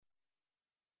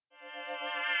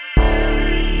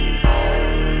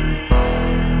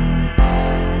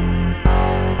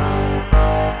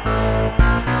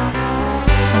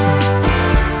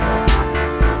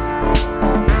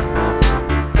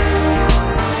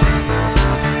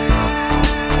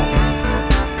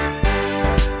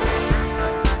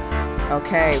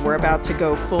Okay, we're about to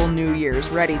go full New Year's.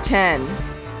 Ready? 10,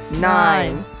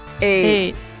 9,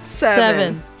 8,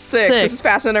 7, 6. This is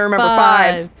faster than I remember.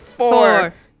 5,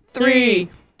 4, 3,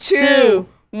 2,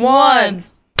 1.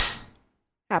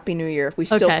 Happy New Year. We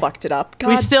still fucked it up. God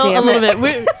we still damn a little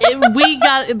it. bit. We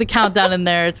got the countdown in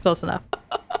there. It's close enough.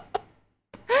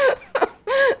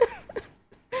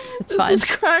 It's fine. This is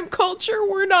crime culture.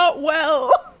 We're not well.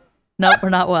 Nope, we're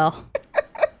not well.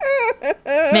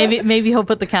 Maybe he'll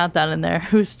put the countdown in there.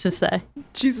 Who's to say?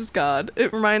 Jesus God.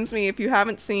 It reminds me, if you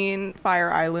haven't seen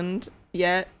Fire Island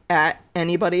yet, at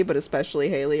anybody, but especially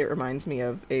Haley, it reminds me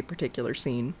of a particular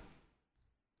scene.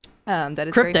 That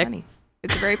is Cryptic. very funny.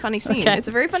 It's a very funny scene. Okay. It's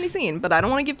a very funny scene, but I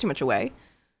don't want to give too much away.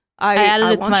 I added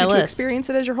it to want my you to list. experience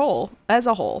it as a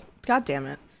whole. God damn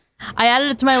it. I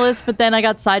added it to my list, but then I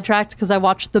got sidetracked because I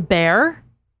watched The Bear.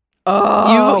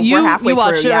 Oh, we're halfway you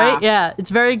watched through, it, yeah. right? Yeah, it's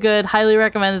very good. Highly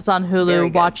recommend. It's on Very Hulu.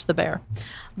 good. Watch The Bear.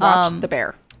 Watch The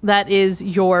Bear. That is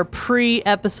your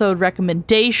pre-episode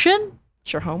recommendation.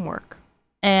 It's your homework.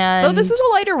 And Oh, this is a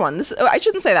lighter one. I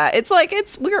shouldn't say that. It's like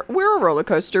we're a roller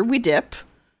coaster. We dip.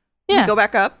 yeah. We go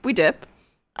back up. We dip.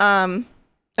 And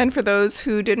for those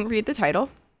who didn't read the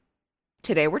title,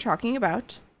 today we're talking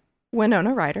about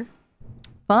Winona Ryder,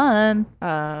 fun.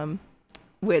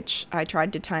 which I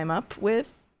tried to time up with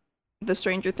the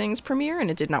Stranger Things premiere, and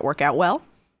it did not work out well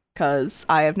because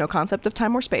I have no concept of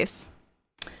time or space.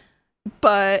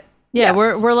 But Yeah,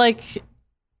 yes. we're like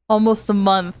almost a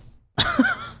month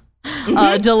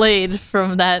delayed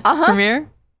from that premiere.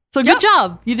 So Yep. good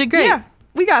job. You did great. Yeah,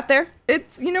 we got there.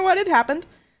 It's, you know what, it happened.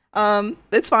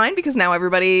 It's fine because now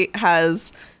everybody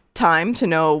has time to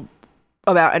know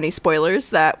about any spoilers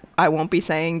that I won't be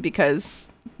saying, because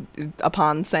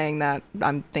upon saying that,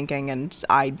 I'm thinking, and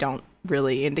I don't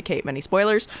really indicate many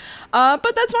spoilers.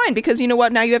 But that's fine because you know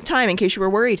what, now you have time in case you were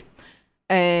worried.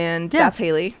 And Yeah. that's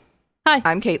Haley. Hi.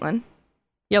 I'm Caitlin.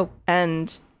 Yo.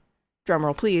 And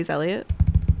drumroll please, Elliot.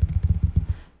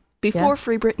 Before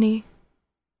Free Britney,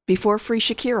 before Free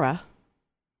Shakira,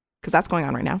 because that's going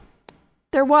on right now,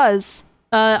 there was...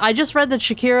 I just read that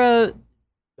Shakira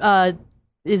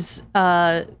is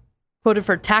quoted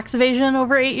for tax evasion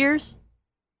over 8 years.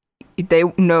 They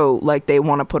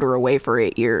want to put her away for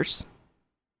 8 years.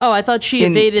 Oh, I thought she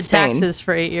In evaded Spain. taxes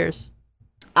for 8 years.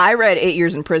 I read 8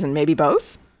 years in prison, maybe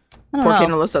both. I don't Poor know.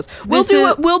 Kate Los.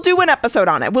 We'll do an episode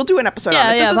on it. We'll do an episode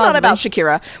on it. This is not about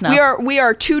Shakira. No. We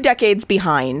are 2 decades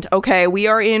behind. Okay, we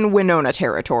are in Winona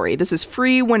territory. This is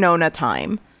free Winona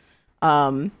time.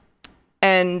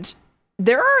 And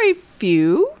there are a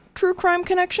few true crime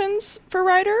connections for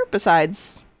Ryder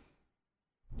besides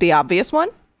the obvious one.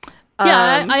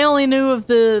 Yeah, I only knew of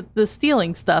the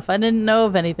stealing stuff. I didn't know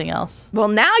of anything else. Well,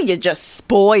 now you just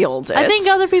spoiled it. I think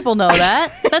other people know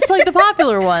that. That's like the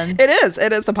popular one. It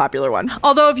is the popular one.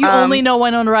 Although if you only know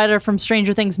Winona Ryder from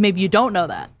Stranger Things, maybe you don't know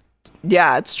that.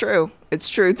 Yeah, it's true. It's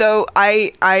true. Though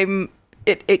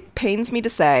it pains me to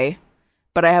say,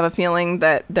 but I have a feeling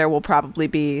that there will probably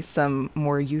be some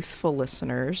more youthful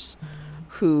listeners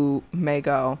who may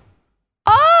go,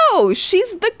 "Oh,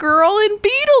 she's the girl in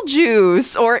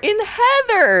Beetlejuice or in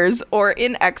Heathers or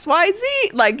in XYZ."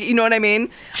 Like, you know what I mean?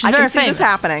 She's I can very see this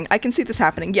famous. happening. I can see this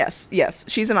happening. Yes,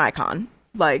 she's an icon.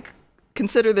 Like,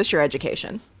 consider this your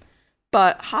education.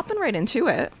 But hopping right into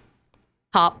it.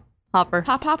 Hopper.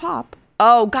 Hop, hop, hop.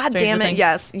 Oh, God Stranger damn it.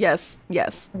 Things. Yes.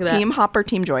 Look at that. Team Hopper,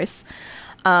 Team Joyce.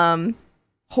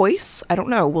 Hoyce? I don't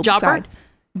know. We'll Jopper? decide.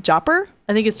 Jopper?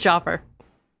 I think it's Chopper.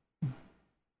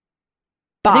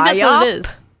 I think that's what it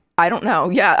is. I don't know.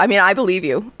 Yeah, I mean, I believe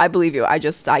you. I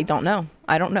don't know.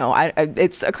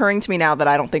 It's occurring to me now that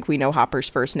I don't think we know Hopper's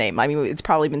first name. I mean, it's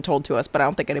probably been told to us, but I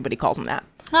don't think anybody calls him that.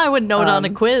 I wouldn't know it on a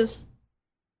quiz.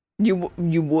 You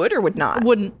would or would not?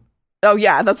 Wouldn't. Oh,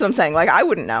 yeah, that's what I'm saying. Like, I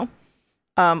wouldn't know.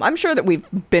 I'm sure that we've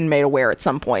been made aware at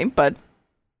some point, but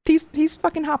he's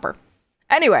fucking Hopper.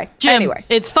 Anyway.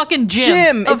 It's fucking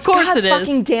Jim. Of course God it is.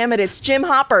 fucking damn it, it's Jim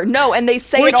Hopper. No, and they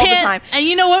say it all the time. And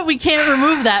you know what? We can't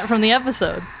remove that from the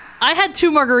episode. I had 2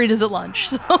 margaritas at lunch,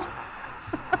 so...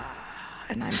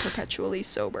 And I'm perpetually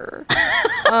sober.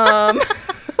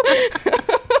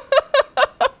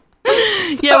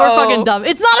 Yeah, we're fucking dumb.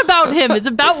 It's not about him. It's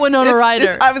about Winona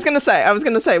Ryder. I was gonna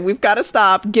say, we've got to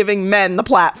stop giving men the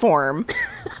platform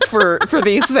for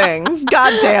these things.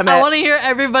 God damn it! I want to hear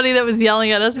everybody that was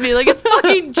yelling at us be like, "It's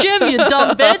fucking Jim, you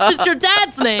dumb bitch! It's your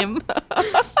dad's name."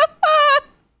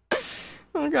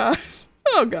 Oh god.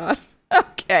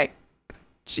 Okay.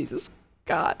 Jesus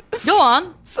God. Go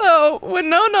on. So,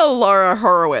 Winona Laura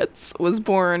Horowitz was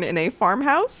born in a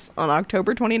farmhouse on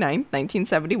October 29th,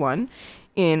 1971,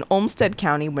 in Olmsted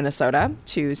County, Minnesota,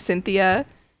 to Cynthia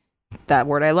that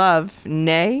word I love.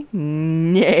 Nay.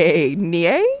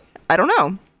 I don't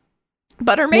know.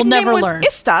 But her maiden name was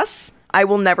Istas. I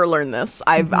will never learn this.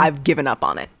 I've given up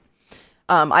on it.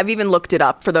 I've even looked it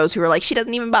up for those who are like, she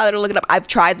doesn't even bother to look it up. I've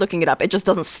tried looking it up. It just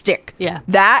doesn't stick. Yeah.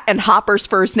 That and Hopper's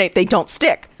first name, they don't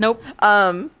stick. Nope.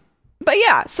 But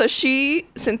yeah, so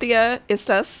Cynthia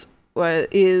Istas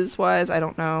was, I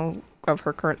don't know of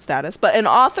her current status, but an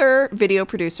author, video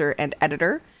producer, and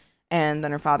editor. And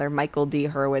then her father, Michael D.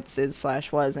 Horowitz,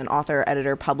 was an author,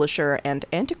 editor, publisher, and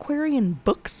antiquarian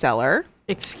bookseller.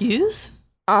 Excuse?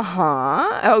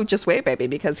 Oh, just wait, baby,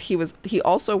 because he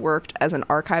also worked as an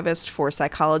archivist for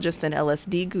psychologist and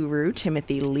LSD guru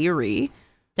Timothy Leary.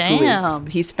 Damn.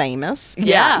 He's famous.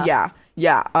 Yeah.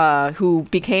 Who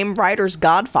became writer's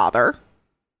godfather.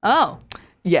 Oh.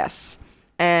 Yes.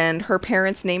 And her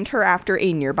parents named her after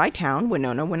a nearby town,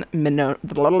 Winona,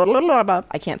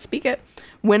 I can't speak it.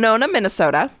 Winona,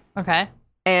 Minnesota. Okay.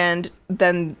 And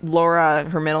then Laura,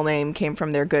 her middle name, came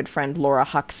from their good friend Laura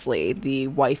Huxley, the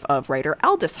wife of writer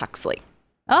Aldous Huxley.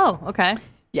 Oh, okay.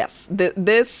 Yes,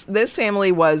 this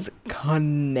family was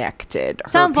connected.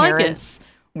 Sounds her like parents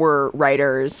were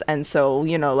writers, and so,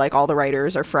 you know, like all the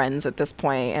writers are friends at this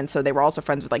point, and so they were also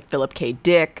friends with like Philip K.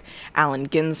 Dick, Allen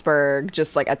Ginsberg,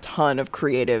 just like a ton of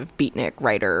creative beatnik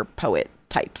writer poet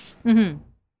types. Mm-hmm.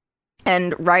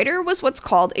 And Ryder was what's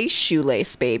called a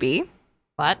shoelace baby.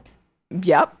 What?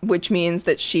 Yep, which means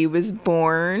that she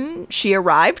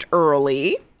arrived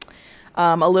early,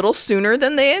 a little sooner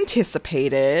than they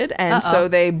anticipated, and so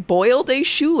they boiled a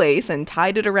shoelace and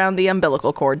tied it around the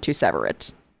umbilical cord to sever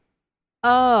it.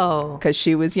 Oh. Because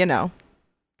she was,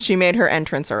 she made her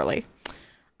entrance early.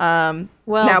 Now,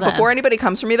 then. before anybody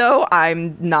comes for me, though,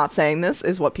 I'm not saying this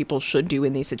is what people should do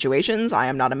in these situations. I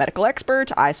am not a medical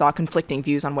expert. I saw conflicting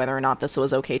views on whether or not this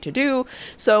was okay to do.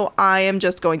 So I am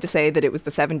just going to say that it was the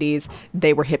 70s,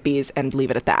 they were hippies, and leave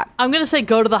it at that. I'm going to say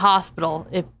go to the hospital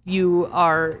if you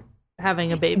are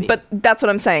having a baby. But that's what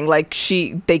I'm saying. Like,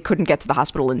 they couldn't get to the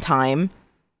hospital in time,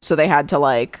 so they had to,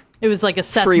 like... It was like a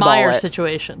Seth Meyers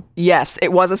situation. Yes,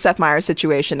 it was a Seth Meyers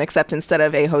situation, except instead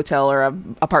of a hotel or a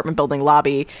apartment building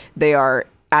lobby, they are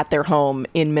at their home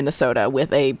in Minnesota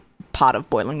with a pot of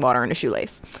boiling water and a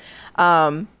shoelace.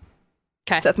 Okay.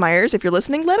 Seth Meyers, if you're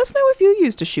listening, let us know if you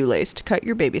used a shoelace to cut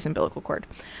your baby's umbilical cord.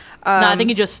 No, I think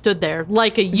he just stood there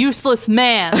like a useless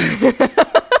man.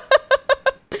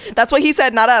 That's what he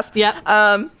said, not us.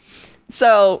 Yeah.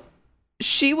 So...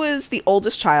 she was the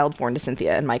oldest child born to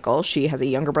Cynthia and Michael. She has a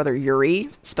younger brother, Yuri,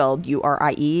 spelled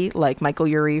Urie, like Michael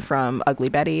Yuri from Ugly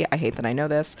Betty. I hate that I know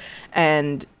this.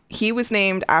 And he was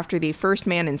named after the first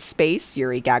man in space,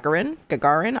 Yuri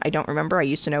Gagarin. I don't remember. I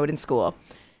used to know it in school.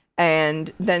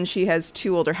 And then she has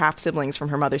two older half-siblings from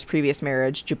her mother's previous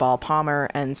marriage, Jabal Palmer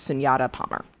and Sunyata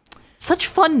Palmer. Such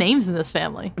fun names in this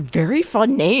family. Very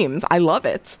fun names. I love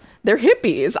it. They're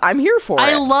hippies. I'm here for it.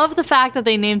 I love the fact that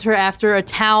they named her after a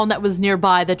town that was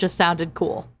nearby that just sounded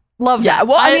cool. Love that. Yeah,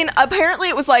 well, I mean, apparently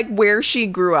it was like where she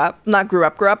grew up. Not grew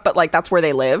up, but like that's where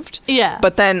they lived. Yeah.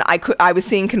 But then I was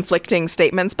seeing conflicting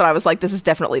statements, but I was like, this is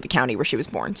definitely the county where she was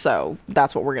born. So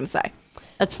that's what we're going to say.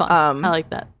 That's fun. I like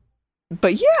that.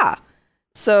 But yeah.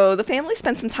 So the family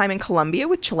spent some time in Colombia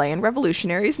with Chilean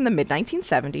revolutionaries in the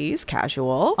mid-1970s.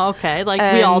 Casual. Okay,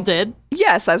 we all did.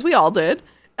 Yes, as we all did.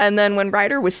 And then when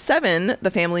Ryder was 7, the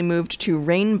family moved to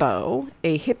Rainbow,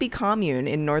 a hippie commune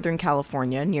in Northern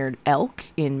California near Elk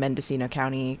in Mendocino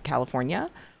County,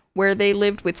 California, where they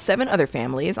lived with 7 other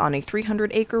families on a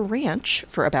 300-acre ranch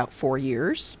for about 4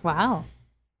 years. Wow.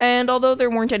 And although there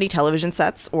weren't any television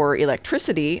sets or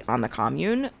electricity on the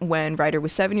commune, when Ryder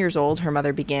was 7 years old, her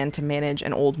mother began to manage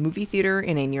an old movie theater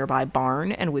in a nearby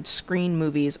barn and would screen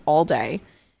movies all day.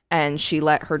 And she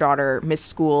let her daughter miss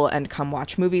school and come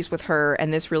watch movies with her,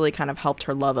 and this really kind of helped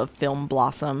her love of film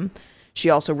blossom. She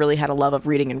also really had a love of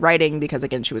reading and writing because,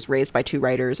 again, she was raised by 2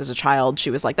 writers as a child. She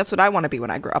was like, that's what I want to be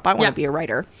when I grow up. I want to be a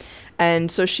writer.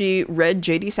 And so she read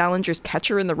J.D. Salinger's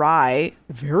Catcher in the Rye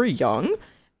very young,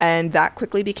 and that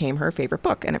quickly became her favorite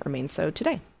book, and it remains so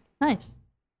today. Nice.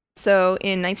 So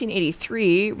in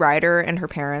 1983, Ryder and her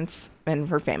parents and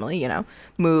her family,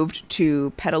 moved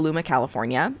to Petaluma,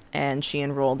 California, and she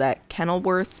enrolled at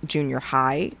Kenilworth Junior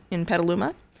High in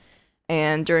Petaluma.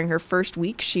 And during her first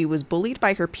week, she was bullied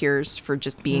by her peers for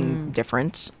just being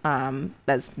different,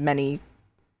 as many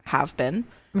have been.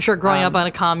 I'm sure growing up on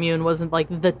a commune wasn't like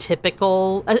the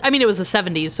typical... I mean, it was the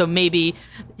 70s, so maybe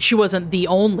she wasn't the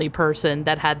only person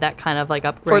that had that kind of like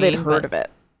upbringing. Or they'd heard of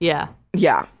it. Yeah.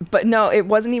 Yeah, but no, it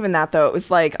wasn't even that, though. It was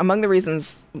like, among the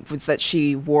reasons was that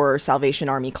she wore Salvation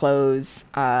Army clothes.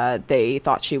 They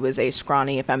thought she was a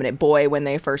scrawny, effeminate boy when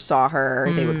they first saw her.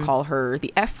 They would call her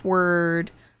the F word.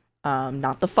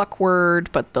 Not the fuck word,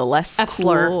 but the less F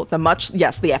slur. cool,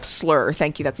 the F slur.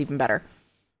 Thank you. That's even better.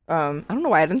 I don't know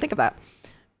why I didn't think of that.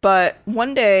 But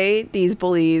one day, these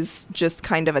bullies just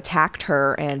kind of attacked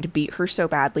her and beat her so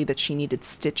badly that she needed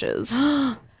stitches.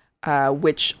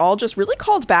 Which all just really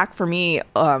called back for me.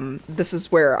 This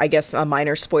is where I guess a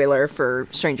minor spoiler for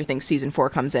Stranger Things season 4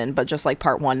 comes in, but just like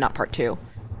part 1, not part 2.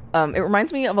 It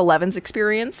reminds me of Eleven's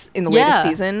experience in the latest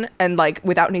season, and like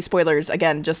without any spoilers,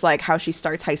 again, just like how she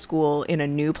starts high school in a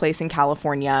new place in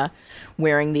California,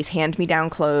 wearing these hand-me-down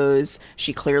clothes.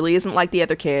 She clearly isn't like the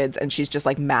other kids, and she's just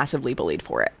like massively bullied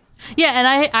for it. Yeah, and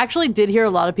I actually did hear a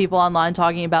lot of people online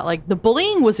talking about like the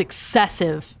bullying was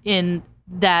excessive in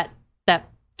that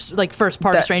like first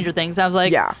part of Stranger Things. I was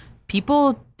like, yeah,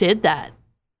 people did that.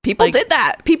 People did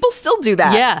that. People still do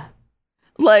that. Yeah.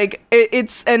 Like it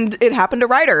happened to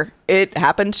Ryder. It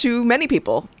happened to many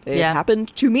people. It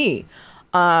happened to me.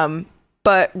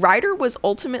 But Ryder was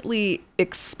ultimately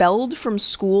expelled from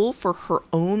school for her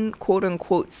own quote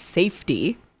unquote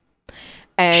safety.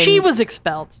 And she was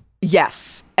expelled.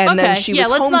 Yes. And then she was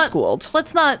homeschooled.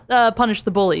 Let's not punish the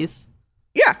bullies.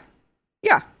 Yeah.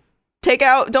 Yeah.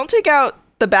 Don't take out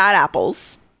the bad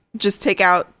apples. Just take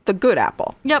out the good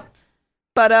apple. Yep.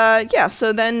 But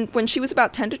so then when she was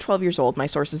about 10 to 12 years old, my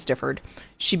sources differed,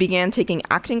 she began taking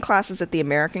acting classes at the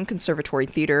American Conservatory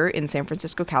Theater in San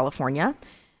Francisco, California,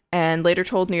 and later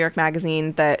told New York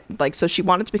Magazine that, like, so she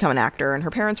wanted to become an actor, and her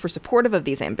parents were supportive of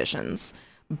these ambitions,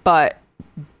 but,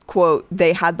 quote,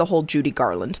 they had the whole Judy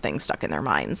Garland thing stuck in their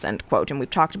minds, end quote. And we've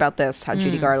talked about this, how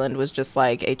Judy Garland was just,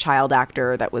 like, a child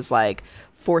actor that was, like,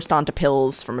 forced onto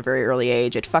pills from a very early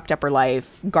age. It fucked up her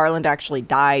life. Garland actually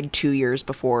died 2 years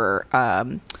before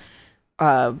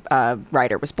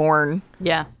Ryder was born.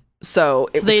 Yeah.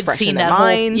 So it was fresh in their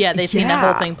minds. They'd seen that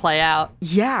whole thing play out.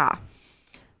 Yeah.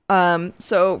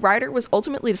 So Ryder was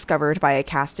ultimately discovered by a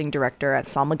casting director at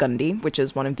Salmagundi, which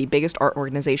is one of the biggest art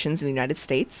organizations in the United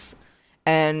States.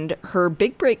 And her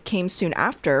big break came soon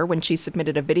after when she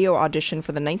submitted a video audition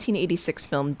for the 1986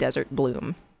 film Desert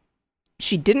Bloom.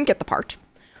 She didn't get the part,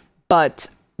 but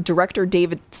director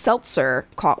David Seltzer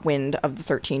caught wind of the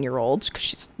 13-year-old, because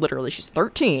she's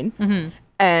 13,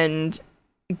 and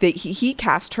he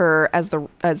cast her as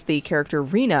the character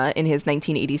Rena in his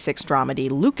 1986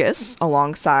 dramedy Lucas,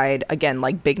 alongside, again,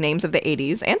 like big names of the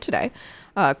 80s and today,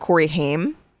 Corey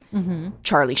Haim,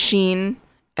 Charlie Sheen,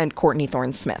 and Courtney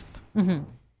Thorne-Smith.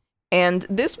 And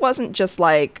this wasn't just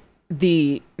like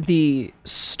the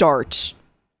start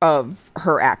of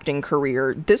her acting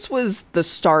career. This was the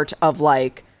start of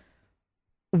like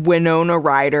Winona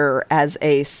Ryder as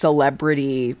a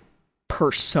celebrity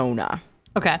persona.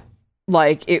 Okay.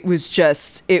 Like it was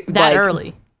just that like,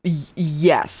 early.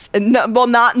 Yes. No, well,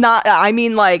 not. I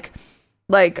mean, like,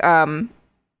 how do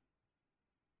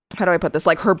I put this?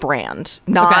 Like her brand.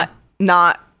 Not.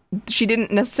 She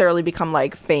didn't necessarily become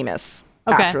like famous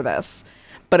after this,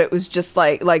 but it was just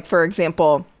like for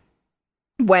example,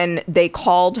 when they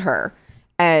called her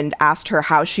and asked her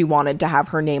how she wanted to have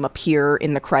her name appear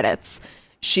in the credits,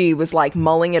 she was like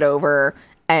mulling it over,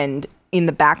 and in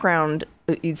the background,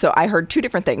 so I heard two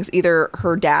different things. Either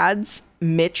her dad's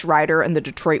Mitch Ryder and the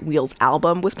Detroit Wheels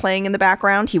album was playing in the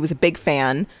background. He was a big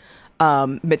fan.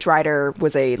 Mitch Ryder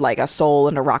was a soul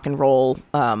and a rock and roll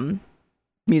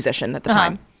musician at the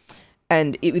time.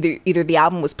 And either the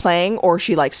album was playing or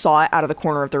she like saw it out of the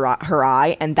corner of her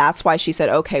eye, and that's why she said,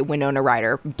 "Okay, Winona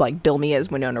Ryder, like bill me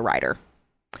as Winona Ryder."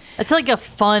 It's like a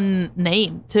fun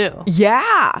name too.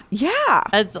 Yeah.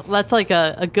 That's like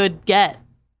a good get.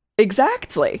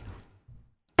 Exactly.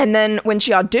 And then when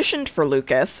she auditioned for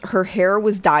Lucas, her hair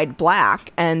was dyed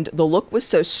black, and the look was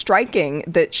so striking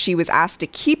that she was asked to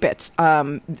keep it.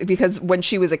 Because when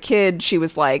she was a kid, she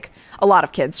was like a lot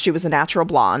of kids. She was a natural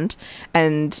blonde,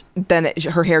 and then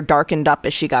her hair darkened up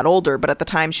as she got older. But at the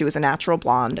time, she was a natural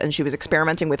blonde, and she was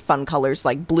experimenting with fun colors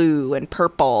like blue and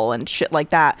purple and shit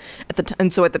like that.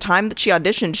 And so at the time that she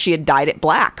auditioned, she had dyed it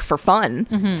black for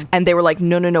fun. And they were like,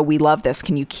 no, we love this.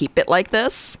 Can you keep it like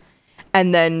this?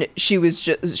 And then she was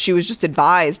just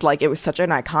advised, like, it was such an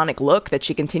iconic look that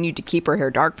she continued to keep her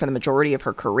hair dark for the majority of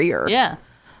her career. Yeah.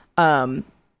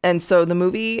 And so the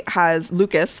movie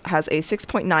Lucas has a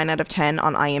 6.9 out of 10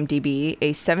 on IMDb,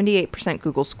 a 78%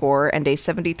 Google score, and a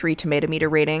 73 tomato meter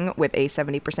rating with a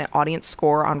 70% audience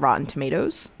score on Rotten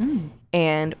Tomatoes.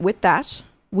 And with that,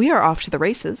 we are off to the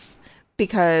races,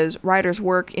 because Ryder's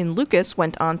work in Lucas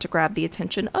went on to grab the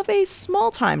attention of a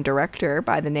small-time director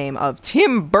by the name of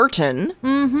Tim Burton,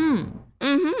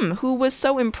 who was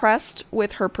so impressed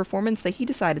with her performance that he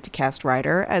decided to cast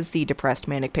Ryder as the depressed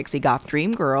manic pixie goth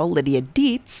dream girl Lydia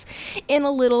Dietz in a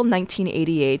little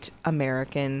 1988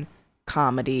 American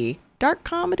comedy, dark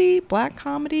comedy, black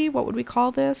comedy. What would we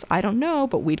call this? I don't know,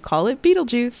 but we'd call it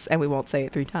Beetlejuice, and we won't say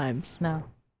it 3 times.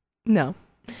 No.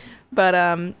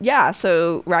 But yeah,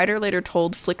 so Ryder later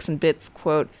told Flicks and Bits,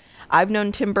 quote, "I've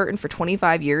known Tim Burton for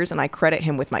 25 years and I credit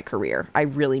him with my career. I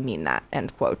really mean that,"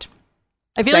 end quote.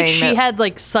 I feel like she had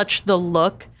like such the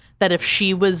look that if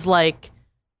she was like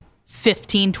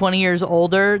 15, 20 years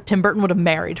older, Tim Burton would have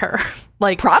married her.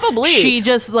 Like probably. She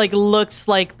just like looks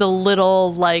like the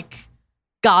little like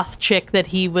goth chick that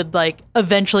he would like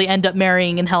eventually end up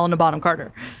marrying in Helena Bonham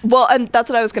Carter. Well, and that's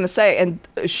what I was going to say. And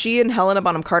she and Helena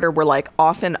Bonham Carter were like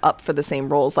often up for the same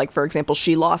roles. Like, for example,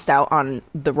 she lost out on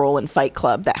the role in Fight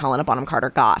Club that Helena Bonham Carter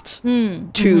got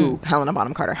to Helena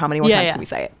Bonham Carter. How many more times can we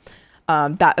say it?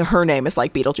 That her name is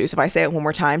like Beetlejuice. If I say it one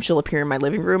more time, she'll appear in my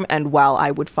living room. And while I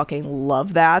would fucking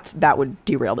love that, that would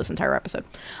derail this entire episode.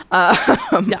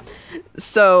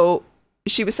 So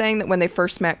she was saying that when they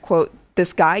first met, quote,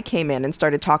 "This guy came in and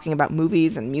started talking about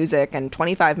movies and music, and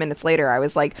 25 minutes later I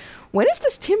was like, when is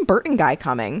this Tim Burton guy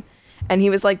coming?" And he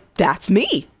was like, "That's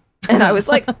me." And I was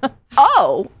like,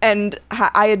 oh. And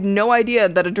I had no idea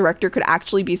that a director could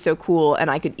actually be so cool and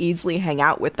I could easily hang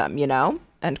out with them, you know?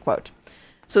 End quote.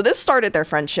 So this started their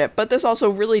friendship, but this also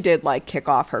really did like kick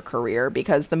off her career,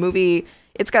 because the movie,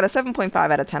 it's got a 7.5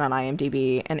 out of 10 on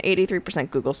IMDb, an 83%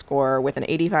 Google score with an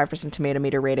 85% tomato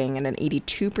meter rating, and an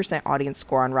 82% audience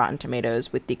score on Rotten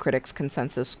Tomatoes, with the critics'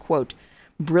 consensus, quote,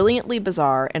 "Brilliantly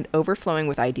bizarre and overflowing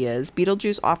with ideas,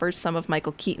 Beetlejuice offers some of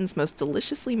Michael Keaton's most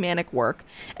deliciously manic work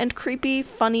and creepy,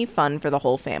 funny fun for the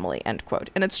whole family," end quote.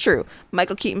 And it's true.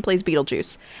 Michael Keaton plays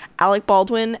Beetlejuice. Alec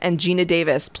Baldwin and Gina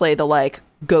Davis play the like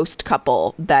ghost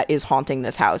couple that is haunting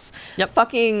this house. Yep.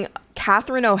 Fucking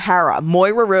Catherine O'Hara,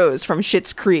 Moira Rose from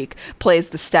Schitt's Creek, plays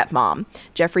the stepmom.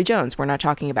 Jeffrey Jones, we're not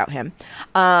talking about him.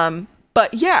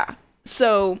 But yeah,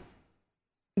 so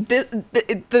the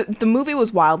movie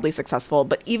was wildly successful,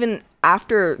 but even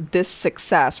after this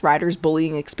success, Ryder's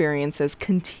bullying experiences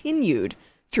continued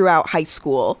throughout high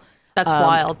school. That's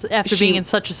wild. After being in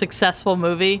such a successful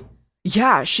movie.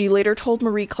 Yeah, she later told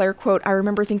Marie Claire, quote, "I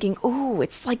remember thinking, oh,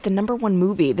 it's like the #1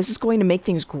 movie. This is going to make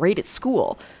things great at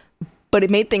school. But it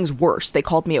made things worse. They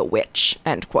called me a witch,"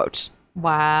 end quote.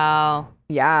 Wow.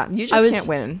 Yeah, you just can't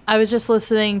win. I was just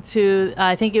listening to,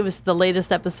 I think it was the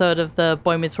latest episode of the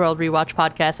Boy Meets World Rewatch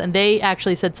podcast, and they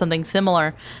actually said something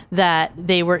similar, that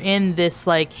they were in this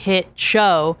like hit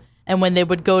show, and when they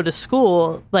would go to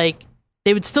school, like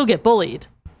they would still get bullied.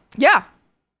 Yeah.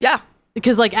 Yeah.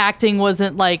 Because like acting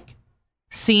wasn't like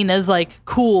seen as like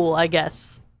cool, I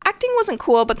guess. Acting wasn't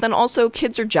cool, but then also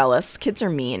kids are jealous. Kids are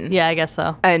mean. Yeah, I guess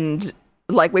so. And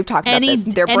like we've talked about this,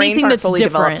 their brains aren't fully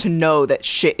developed to know that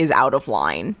shit is out of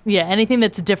line. Yeah, anything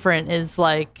that's different is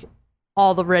like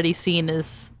already seen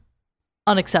as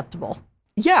unacceptable.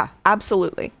 Yeah,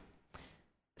 absolutely.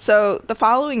 So the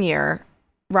following year,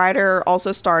 Ryder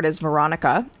also starred as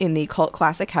Veronica in the cult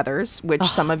classic Heathers, which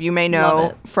some of you may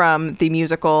know from the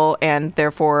musical and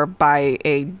therefore by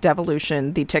a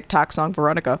devolution, the TikTok song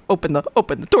Veronica, open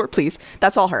the door, please.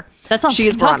 That's all her. That's on TikTok? She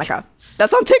is Veronica.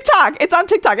 That's on TikTok. It's on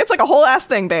TikTok. It's like a whole ass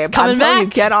thing, babe. I'm telling you,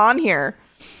 get on here.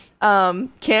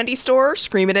 Candy Store,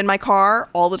 Scream It in My Car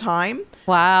all the time.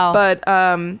 Wow. But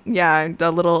yeah,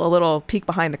 a little peek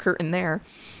behind the curtain there.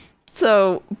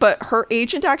 So, but her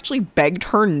agent actually begged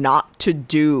her not to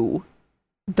do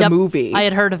the movie. I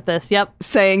had heard of this. Yep.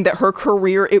 Saying that her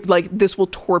career, this will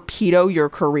torpedo your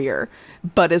career.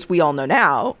 But as we all know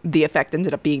now, the effect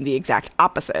ended up being the exact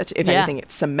opposite. If anything,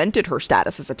 it cemented her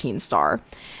status as a teen star.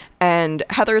 And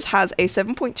Heathers has a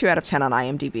 7.2 out of 10 on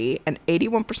IMDb, an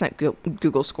 81%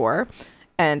 Google score.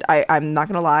 And I'm not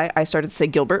going to lie, I started to say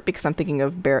Gilbert because I'm thinking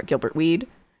of Barrett Gilbert Weed,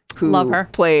 who Love her.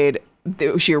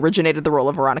 She originated the role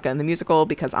of Veronica in the musical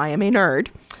because I am a nerd.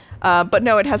 But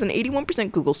no, it has an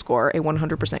 81% Google score, a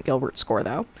 100% Gilbert score,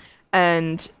 though,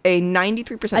 and a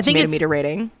 93% tomato meter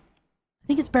rating. I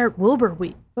think it's Barrett Wilbur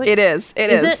Weed. It is. It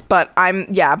is. But I'm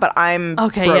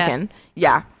okay, broken.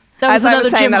 Yeah. That was another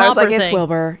Jim Hopper I was like, thing. It's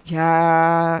Wilbur.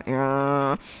 Yeah.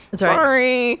 That's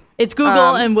Sorry. Right. It's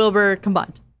Google and Wilbur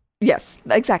combined. Yes,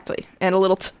 exactly. And a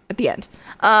little at the end.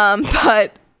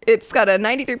 But it's got a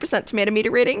 93% tomato meter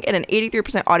rating and an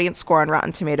 83% audience score on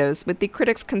Rotten Tomatoes, with the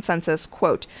critics' consensus,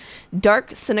 quote,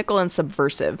 "Dark, cynical, and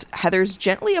subversive, Heathers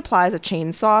gently applies a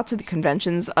chainsaw to the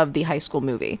conventions of the high school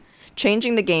movie,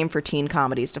 changing the game for teen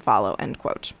comedies to follow," end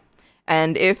quote.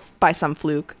 And if, by some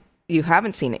fluke, you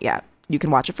haven't seen it yet, you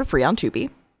can watch it for free on Tubi,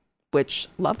 which,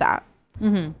 love that.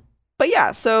 Mm-hmm. But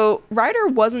yeah, so Ryder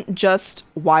wasn't just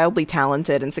wildly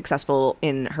talented and successful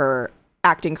in her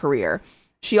acting career.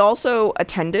 She also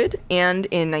attended and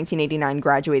in 1989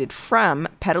 graduated from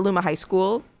Petaluma High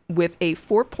School, with a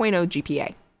 4.0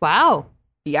 GPA. Wow.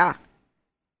 Yeah.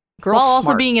 Girl's While also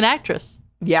smart. being an actress.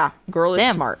 Yeah, girl is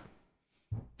Damn. smart.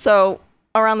 So,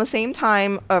 around the same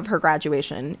time of her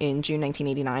graduation in June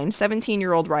 1989,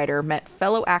 17-year-old Ryder met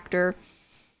fellow actor,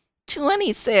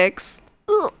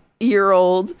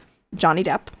 26-year-old Johnny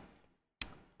Depp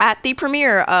at the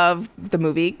premiere of the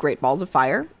movie Great Balls of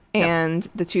Fire, and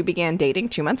the two began dating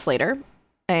 2 months later.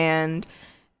 And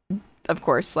of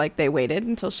course, like, they waited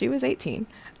until she was 18.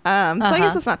 So I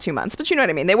guess it's not 2 months, but you know what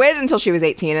I mean. They waited until she was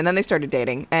 18, and then they started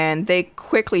dating, and they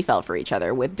quickly fell for each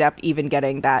other, with Depp even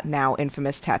getting that now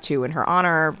infamous tattoo in her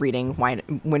honor, reading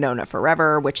Winona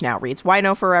Forever, which now reads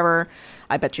Wino Forever.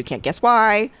 I bet you can't guess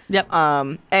why. Yep.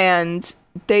 And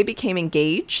they became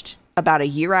engaged about a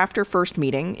year after first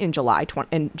meeting in July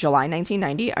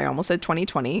 1990. I almost said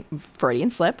 2020,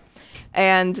 Freudian slip.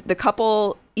 And the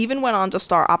couple even went on to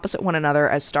star opposite one another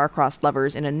as star-crossed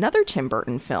lovers in another Tim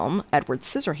Burton film, Edward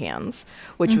Scissorhands,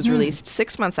 which was released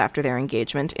 6 months after their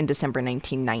engagement in December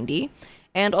 1990,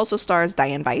 and also stars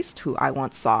Diane Weist, who I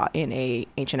once saw in a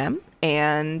H&M,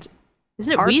 and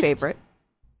Isn't it our Weist? favorite.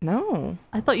 No.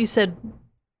 I thought you said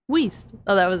Weist.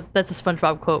 Oh, that's a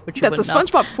SpongeBob quote, which you That's a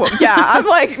wouldn't know. SpongeBob quote. Yeah, I'm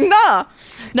like, nah.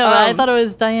 No, I thought it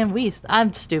was Diane Weist.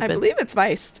 I'm stupid. I believe it's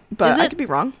Weist, but Is I it? could be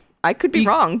wrong. I could be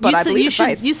wrong, but I believe it's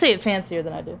Weist. You say it fancier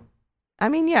than I do. I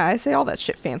mean, yeah, I say all that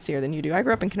shit fancier than you do. I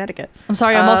grew up in Connecticut. I'm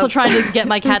sorry. I'm also trying to get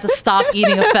my cat to stop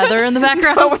eating a feather in the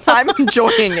background. So so- I'm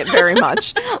enjoying it very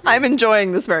much. I'm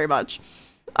enjoying this very much.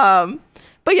 But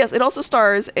yes, it also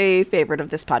stars a favorite of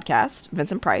this podcast,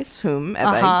 Vincent Price, whom, as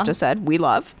I just said, we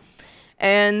love.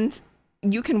 And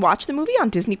you can watch the movie on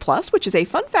Disney Plus, which is a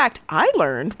fun fact I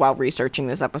learned while researching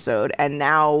this episode, and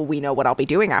now we know what I'll be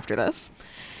doing after this.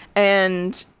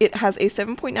 And it has a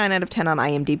 7.9 out of 10 on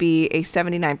IMDb, a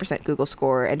 79% Google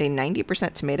score, and a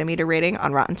 90% tomato meter rating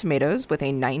on Rotten Tomatoes, with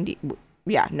a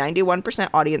 91%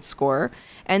 audience score.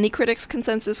 And the critics'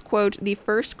 consensus quote, "The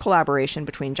first collaboration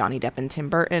between Johnny Depp and Tim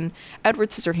Burton. Edward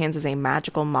Scissorhands is a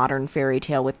magical modern fairy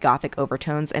tale with gothic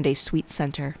overtones and a sweet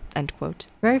center," end quote.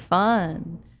 Very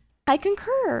fun. I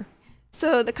concur.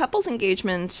 So the couple's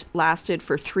engagement lasted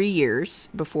for 3 years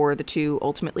before the two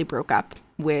ultimately broke up,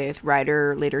 with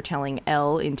Ryder later telling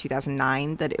Elle in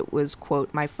 2009 that it was,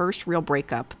 quote, "my first real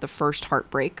breakup, the first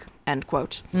heartbreak," end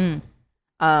quote.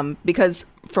 Because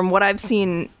from what I've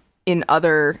seen in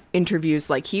other interviews,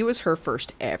 like, he was her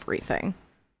first everything.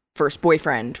 First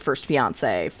boyfriend, first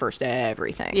fiance, first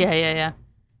everything. Yeah.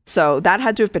 So that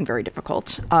had to have been very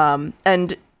difficult.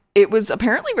 And it was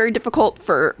apparently very difficult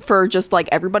for just like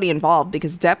everybody involved,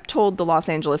 because Depp told the Los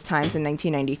Angeles Times in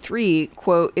 1993,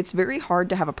 quote, "It's very hard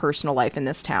to have a personal life in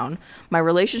this town. My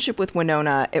relationship with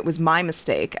Winona, it was my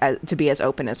mistake to be as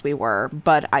open as we were,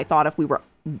 but I thought if we were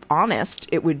honest,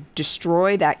 it would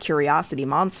destroy that curiosity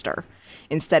monster.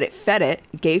 Instead, it fed it,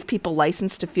 gave people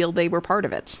license to feel they were part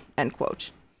of it," end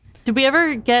quote. Did we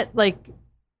ever get like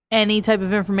any type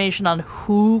of information on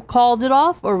who called it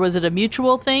off, or was it a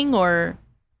mutual thing, or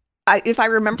If I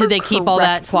remember, did they keep all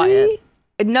that quiet?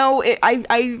 No,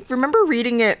 I remember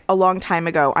reading it a long time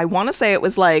ago. I want to say it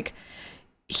was like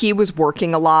he was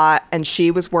working a lot and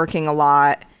she was working a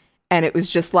lot, and it was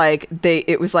just like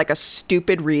it was like a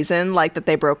stupid reason, like, that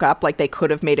they broke up. Like, they could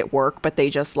have made it work, but they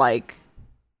just like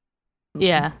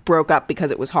broke up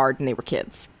because it was hard and they were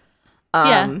kids.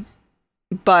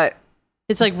 But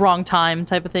it's like wrong time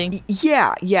type of thing.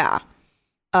 Yeah.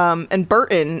 And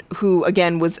Burton, who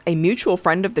again was a mutual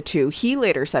friend of the two, he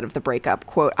later said of the breakup,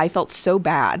 quote, "I felt so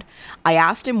bad. I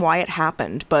asked him why it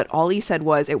happened, but all he said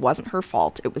was it wasn't her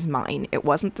fault. It was mine. It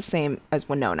wasn't the same as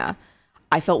Winona.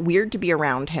 I felt weird to be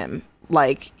around him.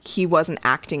 Like, he wasn't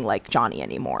acting like Johnny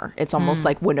anymore. It's almost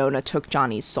like Winona took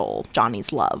Johnny's soul,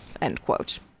 Johnny's love," end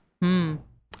quote.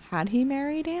 Had he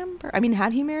married Amber? I mean,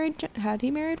 had he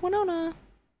married Winona?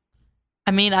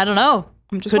 I mean, I don't know.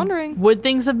 I'm just wondering. Would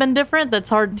things have been different? That's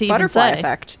hard to even Butterfly say.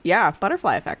 effect. Yeah,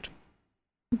 butterfly effect.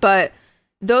 But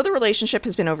though the relationship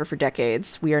has been over for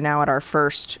decades, we are now at our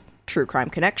first true crime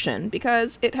connection,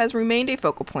 because it has remained a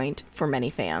focal point for many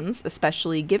fans,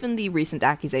 especially given the recent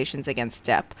accusations against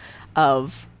Depp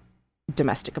of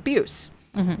domestic abuse.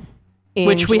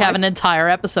 Which we have an entire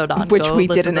episode on. Which Go we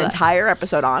did listen an to that. entire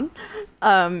episode on.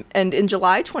 And in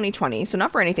July 2020, so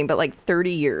not for anything, but like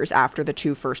 30 years after the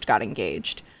two first got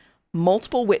engaged,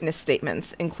 multiple witness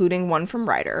statements, including one from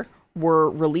Ryder, were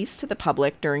released to the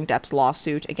public during Depp's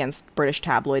lawsuit against British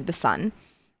tabloid The Sun.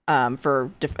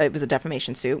 It was a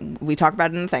defamation suit. We talk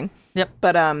about it in the thing. Yep.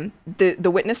 But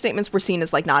the witness statements were seen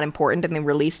as like not important, and they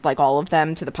released like all of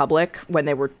them to the public when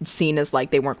they were seen as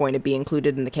like they weren't going to be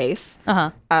included in the case.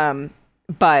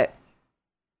 But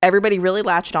Everybody really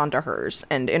latched onto hers,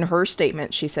 and in her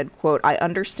statement, she said, quote, "I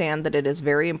understand that it is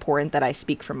very important that I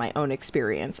speak from my own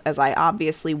experience, as I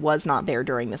obviously was not there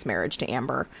during this marriage to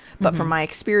Amber. But from my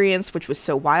experience, which was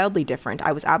so wildly different,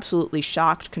 I was absolutely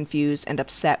shocked, confused, and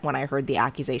upset when I heard the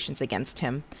accusations against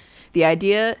him. The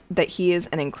idea that he is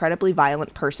an incredibly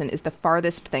violent person is the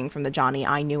farthest thing from the Johnny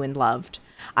I knew and loved.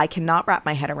 I cannot wrap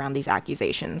my head around these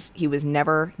accusations. He was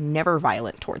never, never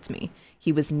violent towards me.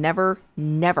 He was never,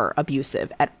 never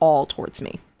abusive at all towards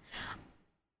me.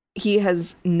 He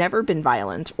has never been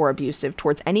violent or abusive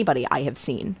towards anybody I have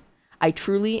seen. I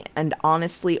truly and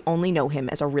honestly only know him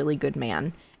as a really good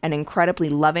man, an incredibly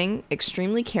loving,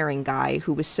 extremely caring guy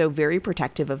who was so very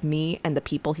protective of me and the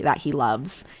people that he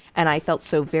loves, and I felt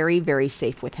so very, very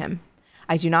safe with him.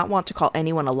 I do not want to call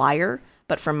anyone a liar,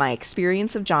 but from my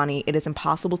experience of Johnny, it is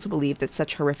impossible to believe that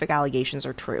such horrific allegations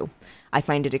are true. I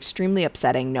find it extremely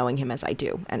upsetting knowing him as I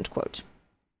do," end quote.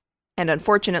 And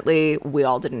unfortunately, we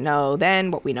all didn't know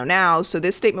then what we know now, so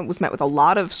this statement was met with a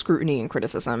lot of scrutiny and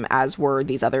criticism, as were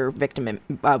these other victim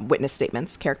witness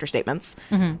statements, character statements,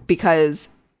 because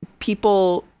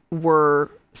people were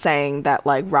saying that,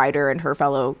 like, Ryder and her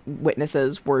fellow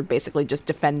witnesses were basically just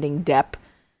defending Depp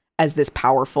as this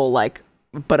powerful, like,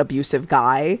 but abusive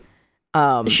guy.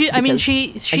 She again, said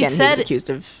he was accused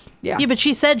of but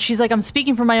she said, she's like, I'm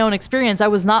speaking from my own experience. I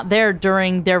was not there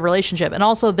during their relationship, and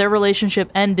also their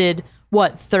relationship ended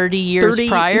 30 years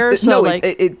prior. So no, like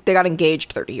they got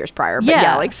engaged 30 years prior. But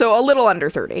yeah, like, so a little under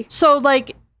 30. So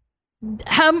like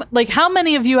how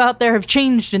many of you out there have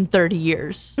changed in 30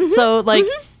 years? So like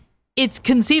it's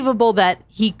conceivable that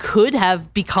he could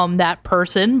have become that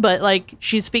person, but like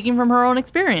she's speaking from her own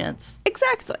experience.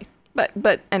 Exactly.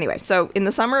 But anyway, so in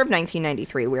the summer of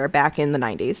 1993, we are back in the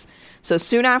 90s. So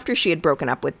soon after she had broken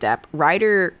up with Depp,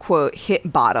 Ryder, quote,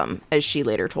 "hit bottom," as she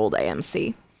later told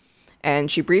AMC.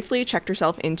 And she briefly checked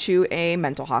herself into a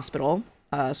mental hospital.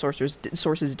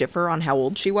 Sources differ on how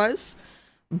old she was.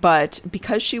 But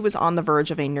because she was on the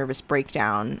verge of a nervous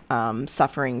breakdown,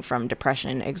 suffering from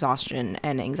depression, exhaustion,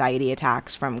 and anxiety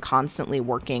attacks from constantly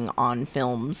working on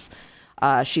films,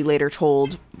 she later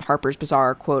told Harper's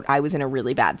Bazaar, quote, "I was in a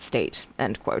really bad state,"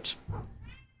 end quote.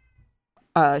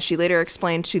 She later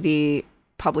explained to the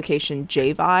publication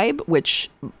J-Vibe, which,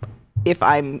 if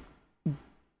I'm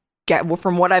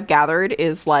from what I've gathered,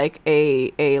 is like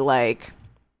a like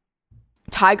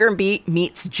Tiger Beat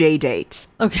meets J-Date.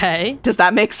 Okay. Does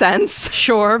that make sense?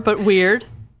 Sure, but weird.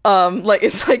 Like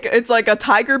it's like a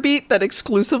Tiger Beat that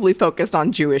exclusively focused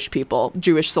on Jewish people,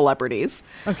 Jewish celebrities.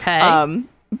 Okay.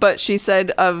 But she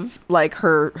said of like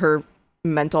her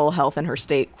mental health and her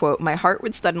state, quote, "My heart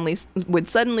would suddenly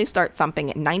start thumping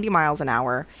at 90 miles an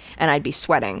hour and I'd be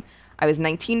sweating. I was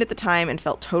 19 at the time and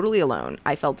felt totally alone.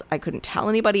 I felt I couldn't tell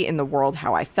anybody in the world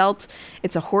how I felt.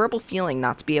 It's a horrible feeling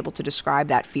not to be able to describe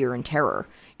that fear and terror.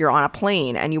 You're on a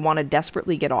plane and you want to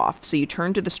desperately get off, so you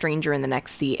turn to the stranger in the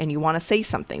next seat and you want to say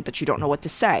something, but you don't know what to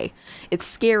say. It's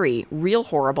scary, real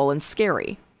horrible and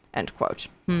scary," end quote.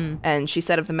 And she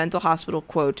said of the mental hospital,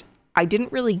 quote, "I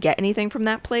didn't really get anything from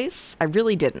that place. I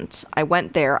really didn't. I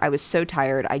went there. I was so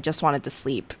tired. I just wanted to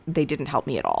sleep. They didn't help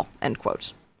me at all," end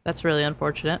quote. That's really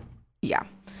unfortunate. Yeah.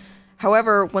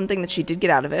 However, one thing that she did get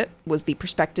out of it was the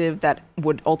perspective that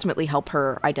would ultimately help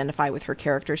her identify with her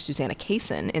character, Susanna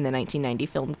Kaysen, in the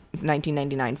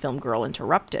 1999 film Girl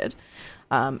Interrupted.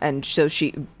 And so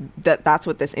that's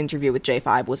what this interview with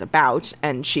J5 was about.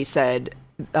 And she said,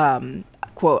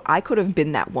 quote, "I could have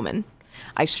been that woman.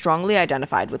 I strongly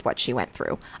identified with what she went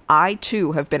through. I,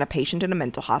 too, have been a patient in a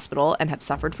mental hospital and have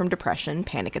suffered from depression,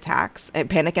 panic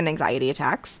and anxiety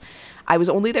attacks. I was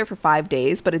only there for 5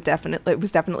 days, but it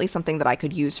was definitely something that I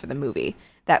could use for the movie.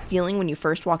 That feeling when you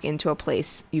first walk into a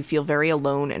place, you feel very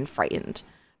alone and frightened.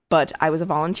 But I was a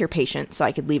volunteer patient, so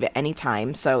I could leave at any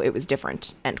time, so it was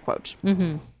different," end quote.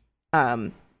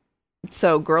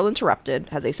 So Girl Interrupted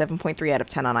has a 7.3 out of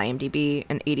 10 on IMDb,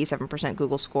 an 87%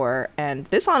 Google score, and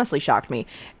this honestly shocked me,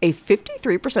 a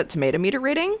 53% tomato meter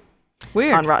rating.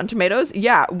 Weird. On Rotten Tomatoes.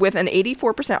 Yeah, with an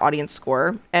 84% audience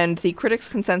score. And the critics'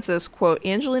 consensus, quote,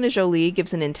 "Angelina Jolie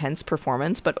gives an intense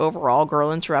performance, but overall,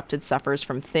 Girl Interrupted suffers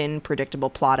from thin, predictable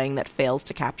plotting that fails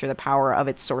to capture the power of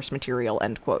its source material,"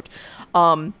 end quote.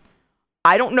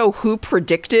 I don't know who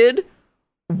predicted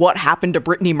what happened to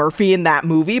Brittany Murphy in that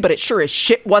movie, but it sure as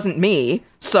shit wasn't me.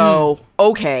 So,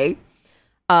 okay.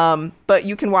 But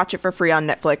you can watch it for free on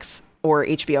Netflix or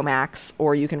HBO Max,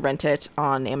 or you can rent it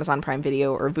on Amazon Prime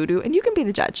Video or Vudu, and you can be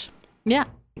the judge. Yeah.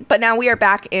 But now we are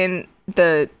back in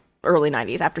the early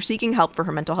 90s. After seeking help for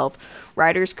her mental health,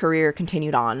 Ryder's career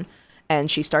continued on, And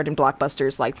she starred in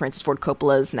blockbusters like Francis Ford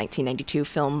Coppola's 1992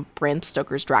 film Bram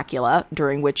Stoker's Dracula,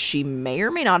 during which she may or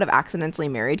may not have accidentally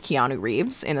married Keanu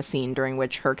Reeves in a scene during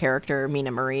which her character,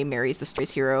 Mina Murray, marries the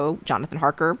story's hero, Jonathan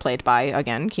Harker, played by,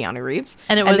 again, Keanu Reeves.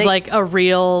 And it was a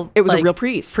real... It was a real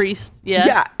priest. Priest, yeah.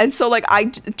 Yeah, and so, like,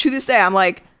 to this day, I'm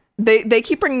like, they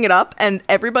keep bringing it up, and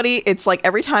everybody, it's like,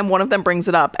 every time one of them brings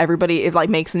it up, everybody, it, like,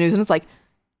 makes the news, and it's like,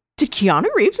 did Keanu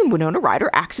Reeves and Winona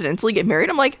Ryder accidentally get married?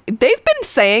 I'm like, they've been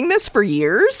saying this for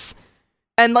years,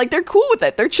 and like they're cool with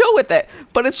it, they're chill with it.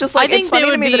 But it's just like it's funny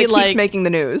to me that it keeps making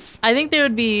the news. I think they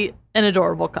would be an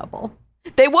adorable couple.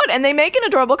 They would, and they make an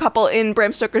adorable couple in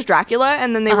Bram Stoker's Dracula,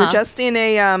 and then they were just in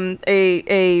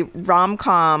a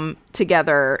rom-com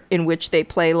together in which they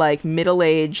play like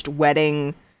middle-aged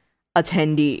wedding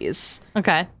attendees.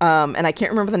 Okay. And I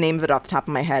can't remember the name of it off the top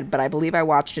of my head, but I believe I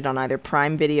watched it on either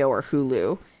Prime Video or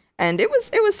Hulu. And it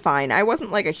was fine. I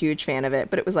wasn't like a huge fan of it,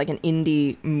 but it was like an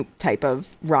indie type of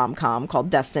rom-com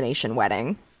called Destination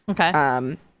Wedding. Okay.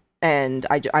 And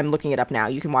I'm looking it up now.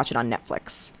 You can watch it on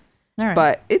Netflix. All right.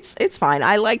 But it's fine.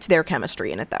 I liked their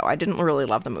chemistry in it, though. I didn't really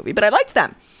love the movie, but I liked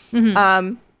them.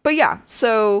 Mm-hmm. But yeah,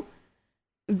 so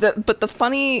the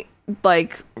funny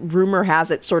like rumor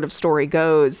has it sort of story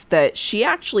goes that she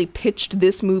actually pitched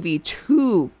this movie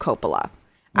to Coppola.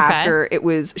 After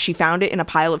she found it in a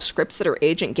pile of scripts that her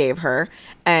agent gave her,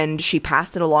 and she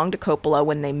passed it along to Coppola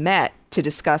when they met to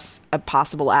discuss a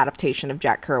possible adaptation of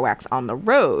Jack Kerouac's On the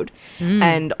Road.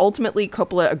 And ultimately,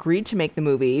 Coppola agreed to make the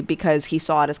movie because he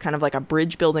saw it as kind of like a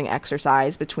bridge building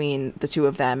exercise between the two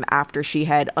of them after she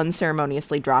had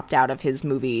unceremoniously dropped out of his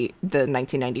movie, the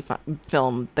 1990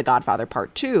 film The Godfather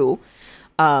Part 2.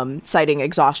 Citing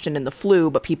exhaustion and the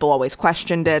flu, but people always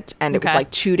questioned it. And it was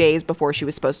like 2 days before she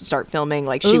was supposed to start filming.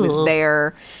 Like she was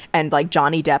there, and like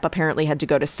Johnny Depp apparently had to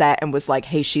go to set and was like,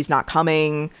 hey, she's not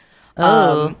coming.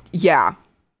 Yeah.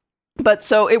 But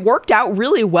so it worked out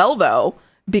really well though,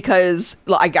 because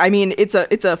like, I mean, it's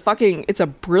a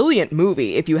brilliant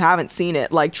movie. If you haven't seen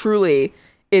it, like truly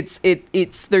it's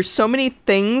there's so many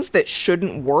things that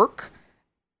shouldn't work,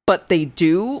 but they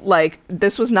do. Like,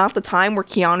 this was not the time where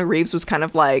Keanu Reeves was kind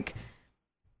of like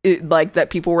that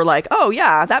people were like, oh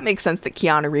yeah, that makes sense that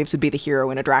Keanu Reeves would be the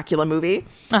hero in a Dracula movie.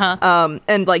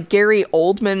 And like Gary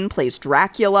Oldman plays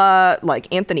Dracula,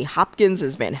 like Anthony Hopkins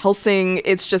is Van Helsing.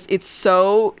 It's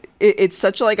a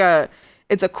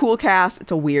cool cast.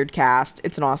 It's a weird cast.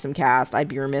 It's an awesome cast. I'd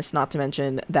be remiss not to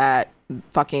mention that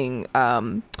fucking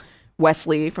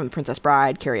Wesley from The Princess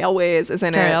Bride, Carrie Elways is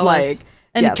in it. Like,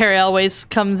 and yes. Carrie Elways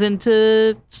comes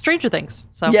into Stranger Things.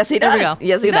 So yes, he does.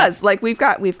 Yes, he does. Like we've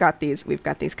got these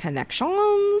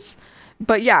connections.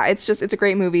 But yeah, it's a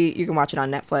great movie. You can watch it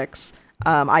on Netflix.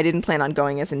 I didn't plan on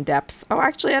going as in depth. Oh,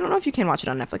 actually, I don't know if you can watch it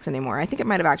on Netflix anymore. I think it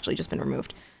might have actually just been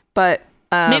removed. But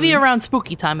maybe around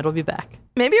spooky time it'll be back.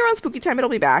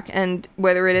 And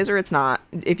whether it is or it's not,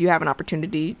 if you have an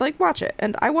opportunity, like, watch it.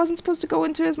 And I wasn't supposed to go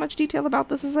into as much detail about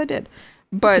this as I did.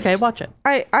 But it's okay, watch it.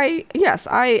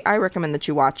 I recommend that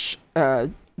you watch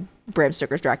Bram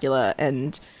Stoker's Dracula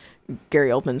and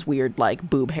Gary Oldman's weird like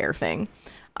boob hair thing.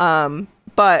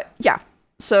 But yeah.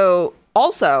 So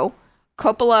also,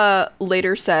 Coppola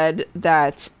later said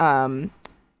that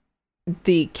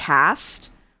the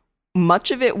cast,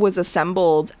 much of it was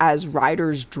assembled as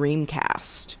Ryder's dream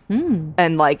cast,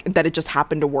 and like that it just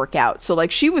happened to work out. So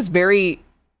like she was very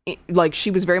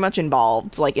much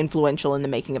involved, like influential in the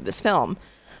making of this film.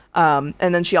 And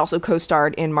then she also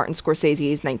co-starred in Martin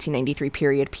Scorsese's 1993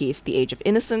 period piece, The Age of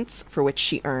Innocence, for which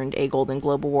she earned a Golden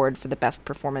Globe Award for the best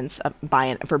performance by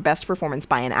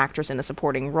an actress in a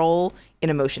supporting role in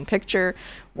a motion picture,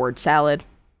 word salad,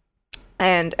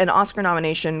 and an Oscar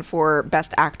nomination for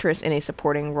Best Actress in a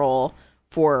Supporting Role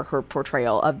for her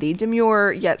portrayal of the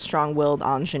demure yet strong-willed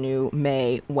ingenue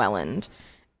May Welland.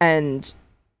 And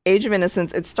Age of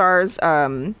Innocence, it stars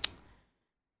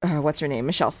what's her name,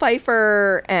 Michelle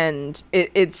Pfeiffer, and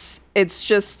it's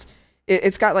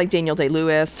got like Daniel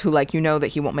Day-Lewis, who, like, you know that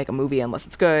he won't make a movie unless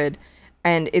it's good,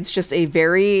 and it's just a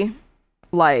very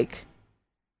like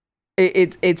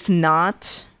it's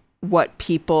not what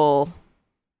people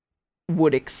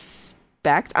would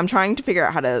expect. I'm trying to figure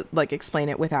out how to like explain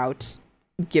it without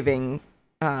giving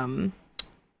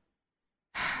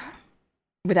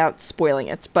without spoiling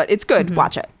it, but it's good.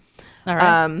 Watch it. All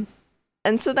right.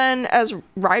 And so then as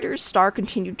Ryder's star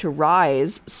continued to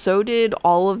rise, so did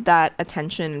all of that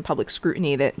attention and public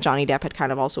scrutiny that Johnny Depp had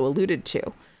kind of also alluded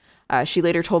to. She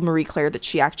later told Marie Claire that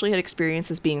she actually had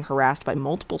experiences being harassed by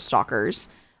multiple stalkers.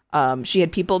 She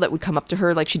had people that would come up to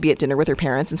her, like she'd be at dinner with her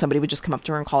parents and somebody would just come up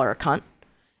to her and call her a cunt.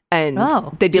 And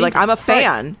they'd be like, I'm a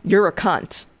fan, you're a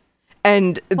cunt.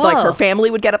 And like her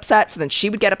family would get upset, so then she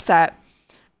would get upset.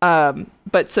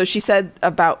 But so she said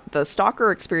about the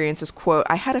stalker experiences, quote,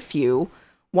 I had a few.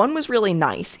 One was really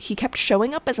nice. He kept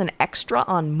showing up as an extra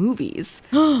on movies.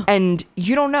 And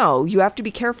you don't know. You have to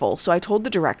be careful. So I told the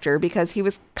director because he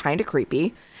was kind of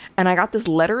creepy. And I got this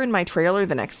letter in my trailer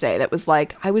the next day that was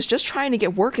like, I was just trying to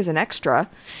get work as an extra.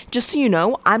 Just so you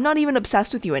know, I'm not even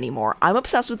obsessed with you anymore. I'm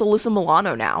obsessed with Alyssa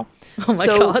Milano now. Oh my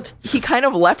God. He kind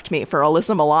of left me for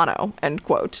Alyssa Milano, end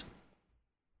quote.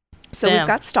 So Damn. We've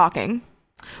got stalking.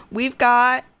 We've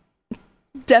got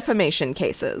defamation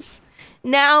cases.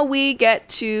 Now we get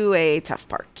to a tough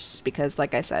part because,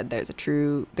 like I said, there's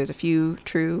a few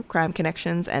true crime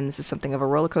connections, and this is something of a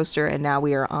roller coaster. And now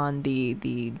we are on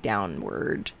the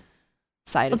downward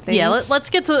side of things. Yeah, let's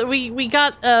get to we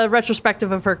got a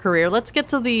retrospective of her career. Let's get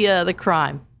to the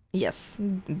crime. Yes,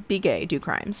 be gay, do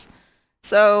crimes.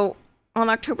 So on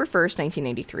October 1st,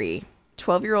 1983.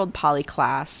 12-year-old Polly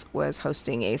Klaas was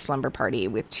hosting a slumber party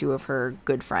with two of her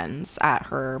good friends at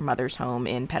her mother's home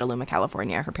in Petaluma,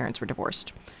 California. Her parents were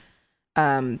divorced.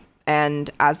 And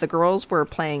as the girls were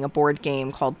playing a board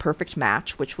game called Perfect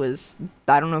Match, which was,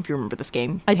 I don't know if you remember this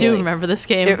game. I do remember this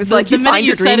game. It was like you find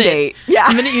your dream date. Yeah.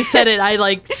 The minute you said it, I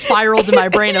like spiraled in my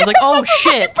brain. I was like, oh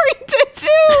shit. My brain did too.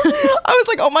 I was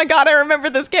like, oh my God, I remember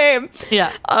this game.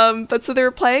 Yeah. But so they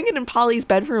were playing it in Polly's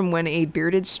bedroom when a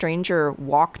bearded stranger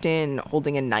walked in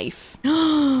holding a knife.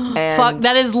 And fuck,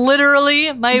 that is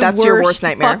literally that's your worst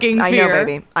nightmare. Fucking fear. I know,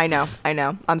 baby. I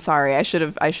know. I'm sorry. I should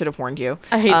have warned you.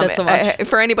 I hate that so much.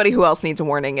 For anybody who else needs a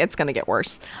warning, it's gonna get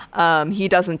worse. He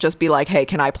doesn't just be like, hey,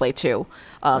 can I play too?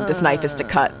 This knife is to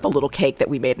cut the little cake that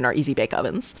we made in our Easy Bake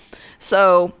Ovens.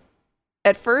 So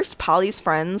at first, Polly's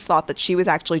friends thought that she was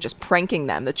actually just pranking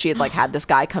them, that she had like had this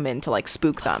guy come in to like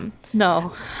spook them.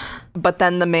 No. But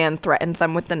then the man threatened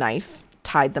them with the knife,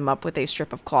 tied them up with a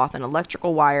strip of cloth and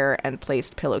electrical wire, and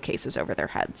placed pillowcases over their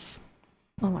heads.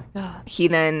 Oh my God. He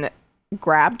then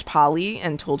grabbed Polly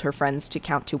and told her friends to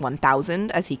count to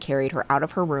 1,000 as he carried her out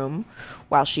of her room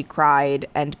while she cried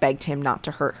and begged him not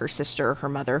to hurt her sister or her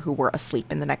mother, who were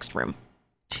asleep in the next room.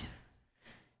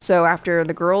 So after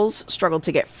the girls struggled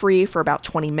to get free for about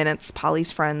 20 minutes,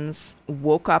 Polly's friends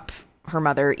woke up her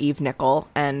mother, Eve Nickel,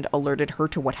 and alerted her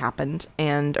to what happened.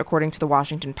 And according to the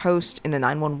Washington Post, in the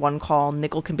 911 call,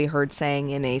 Nickel can be heard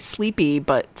saying in a sleepy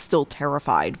but still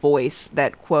terrified voice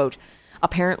that, quote,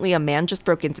 apparently a man just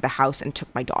broke into the house and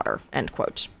took my daughter, end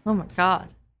quote. Oh my God.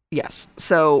 Yes.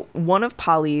 So one of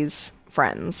Polly's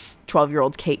friends,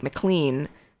 12-year-old Kate McLean,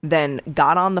 then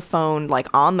got on the phone, like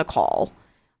on the call,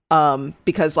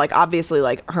 because like obviously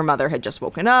like her mother had just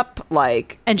woken up,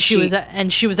 like, and she was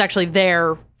actually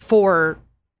there for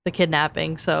the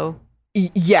kidnapping. So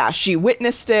yeah, she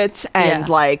witnessed it, and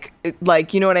like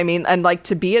you know what I mean, and like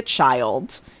to be a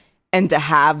child and to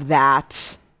have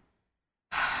that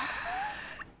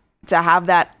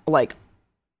like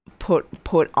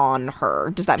put on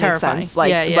her. Does that terrifying. Make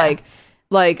sense?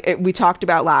 Like we talked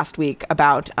about last week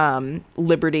about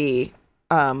Libby.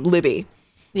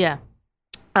 Yeah.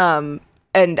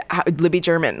 And how, Libby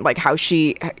German, like how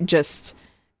she just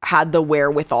had the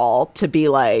wherewithal to be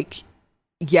like,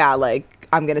 yeah, like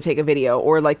I'm gonna take a video,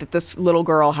 or like that this little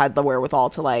girl had the wherewithal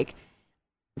to like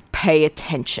pay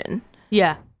attention.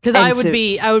 Yeah. Because I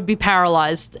would be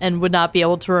paralyzed and would not be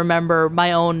able to remember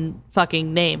my own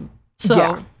fucking name.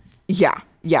 So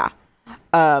yeah.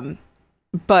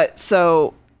 But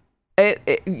so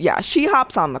she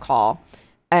hops on the call,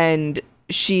 and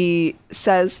she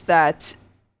says that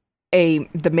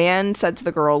the man said to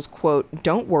the girls, quote,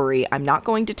 "Don't worry, I'm not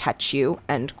going to touch you,"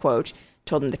 end quote.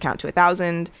 Told them to count to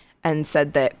 1,000, and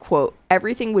said that, quote,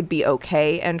 everything would be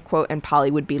okay, end quote, and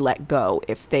Polly would be let go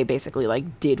if they basically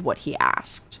like did what he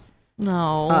asked.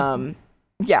 No.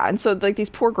 Yeah, and so like these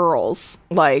poor girls,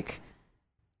 like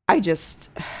I just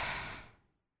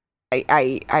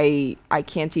I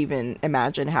can't even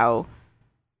imagine how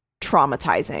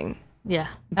traumatizing. Yeah,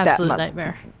 absolute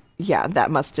nightmare. Yeah,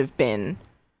 that must have been.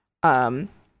 But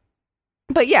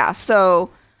yeah,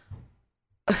 so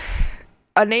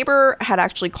a neighbor had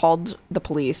actually called the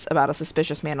police about a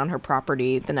suspicious man on her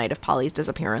property the night of Polly's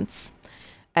disappearance,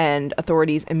 and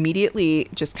authorities immediately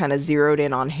just kind of zeroed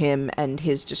in on him and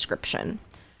his description.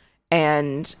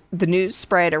 And the news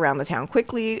spread around the town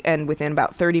quickly, and within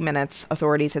about 30 minutes,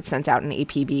 authorities had sent out an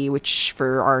APB, which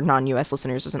for our non-US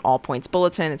listeners is an all-points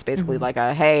bulletin. It's basically like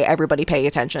a, hey, everybody pay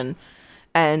attention.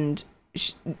 And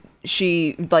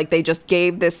she like, they just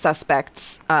gave this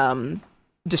suspect's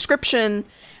description,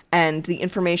 and the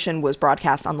information was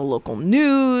broadcast on the local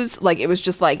news. Like, it was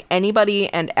just like anybody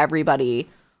and everybody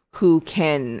who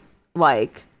can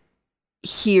like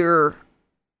hear,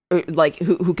 like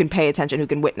who can pay attention, who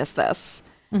can witness this,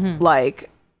 like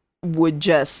would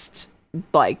just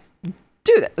like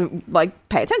do that, like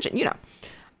pay attention, you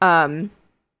know.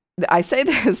 I say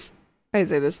this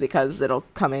because it'll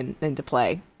come into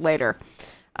play later,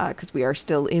 because we are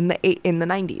still in the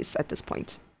 90s at this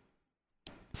point.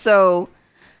 So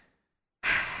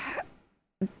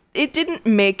it didn't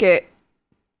make it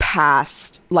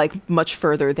past like much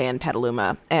further than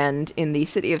Petaluma, and in the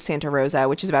city of Santa Rosa,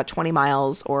 which is about 20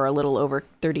 miles or a little over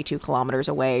 32 kilometers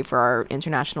away for our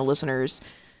international listeners,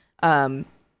 a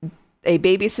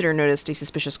babysitter noticed a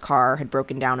suspicious car had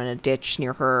broken down in a ditch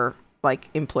near her like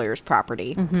employer's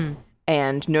property,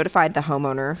 and notified the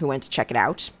homeowner, who went to check it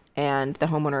out. And the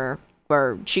homeowner,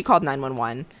 or she called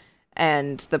 911,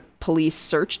 and the police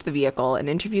searched the vehicle and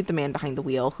interviewed the man behind the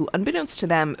wheel, who, unbeknownst to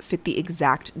them, fit the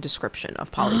exact description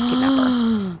of Polly's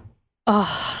kidnapper.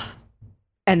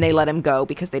 And they let him go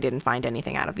because they didn't find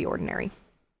anything out of the ordinary.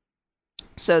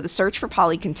 So the search for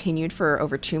Polly continued for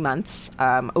over 2 months.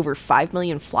 Over 5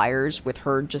 million flyers with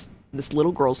her, just this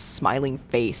little girl's smiling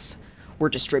face, were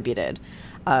distributed.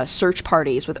 Search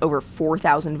parties with over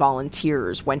 4,000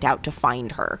 volunteers went out to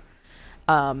find her.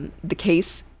 The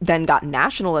case then got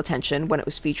national attention when it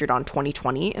was featured on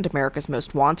 2020 and America's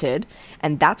Most Wanted.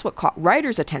 And that's what caught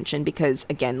Ryder's attention because,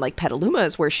 again, like Petaluma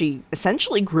is where she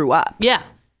essentially grew up. Yeah.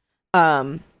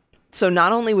 So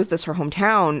not only was this her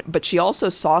hometown, but she also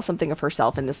saw something of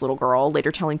herself in this little girl,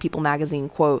 later telling People magazine,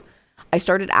 quote, "I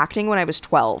started acting when I was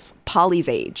 12, Polly's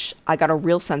age. I got a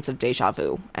real sense of deja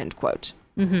vu," end quote.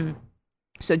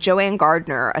 So Joanne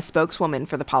Gardner, a spokeswoman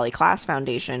for the Polly Klaas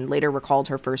Foundation, later recalled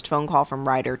her first phone call from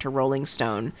Ryder to Rolling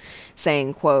Stone,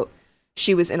 saying, quote,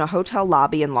 "She was in a hotel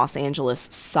lobby in Los Angeles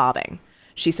sobbing.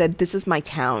 She said, 'This is my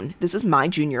town. This is my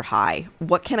junior high.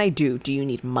 What can I do? Do you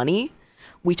need money?'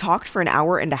 We talked for an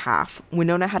hour and a half.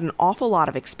 Winona had an awful lot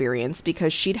of experience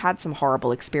because she'd had some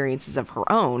horrible experiences of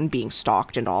her own, being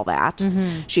stalked and all that.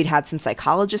 She'd had some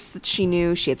psychologists that she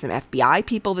knew. She had some FBI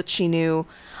people that she knew.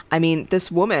 I mean, this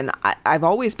woman, I've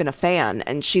always been a fan,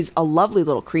 and she's a lovely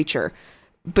little creature.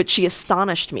 But she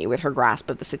astonished me with her grasp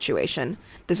of the situation.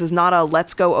 This is not a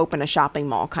let's go open a shopping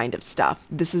mall kind of stuff.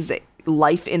 This is a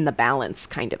life in the balance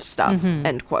kind of stuff,"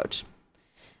 end quote.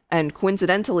 And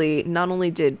coincidentally, not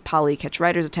only did Polly catch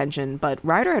Ryder's attention, but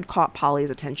Ryder had caught Polly's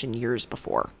attention years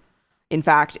before. In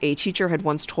fact, a teacher had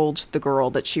once told the girl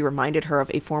that she reminded her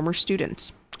of a former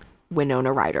student,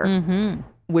 Winona Ryder,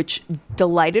 which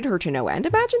delighted her to no end.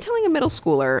 Imagine telling a middle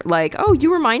schooler, like, "Oh,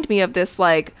 you remind me of this,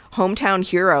 like, hometown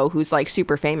hero who's, like,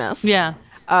 super famous." Yeah.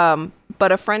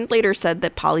 But a friend later said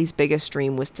that Polly's biggest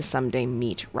dream was to someday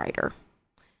meet Ryder.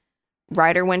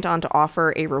 Ryder went on to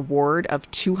offer a reward of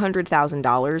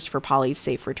 $200,000 for Polly's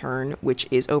safe return, which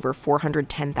is over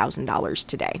 $410,000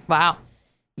 today. Wow.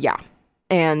 Yeah.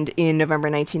 And in November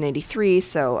 1993,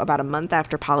 so about a month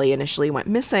after Polly initially went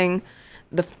missing,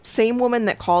 the same woman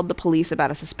that called the police about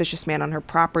a suspicious man on her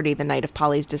property the night of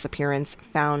Polly's disappearance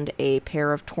found a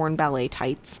pair of torn ballet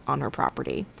tights on her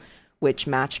property, which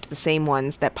matched the same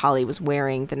ones that Polly was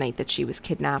wearing the night that she was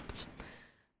kidnapped.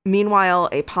 Meanwhile,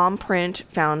 a palm print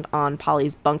found on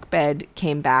Polly's bunk bed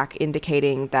came back,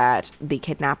 indicating that the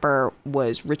kidnapper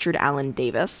was Richard Allen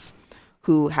Davis,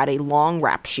 who had a long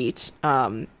rap sheet.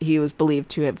 He was believed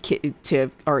to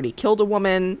have already killed a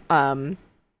woman.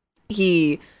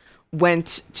 He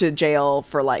went to jail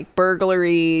for like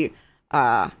burglary.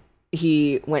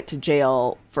 He went to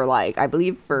jail for like, I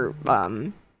believe for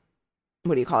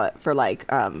what do you call it? For like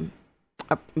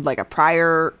a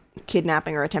prior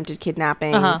kidnapping or attempted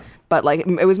kidnapping, but like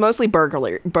it was mostly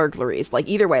burglaries. Like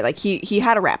either way, like he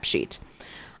had a rap sheet,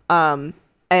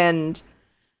 and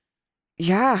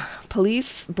yeah,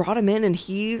 police brought him in, and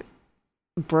he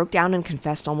broke down and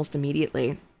confessed almost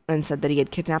immediately, and said that he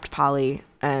had kidnapped Polly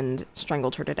and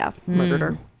strangled her to death,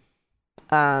 murdered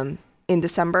her. In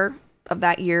December of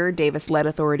that year, Davis led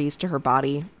authorities to her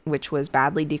body, which was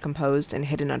badly decomposed and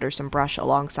hidden under some brush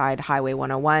alongside Highway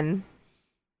 101.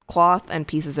 Cloth and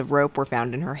pieces of rope were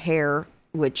found in her hair,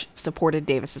 which supported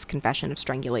Davis's confession of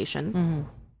strangulation.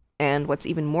 And what's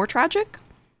even more tragic,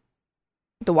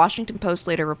 the Washington Post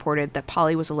later reported that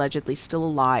Polly was allegedly still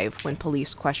alive when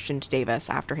police questioned Davis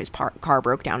after his car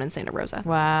broke down in Santa Rosa.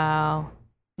 Wow.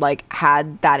 Like,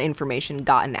 had that information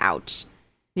gotten out,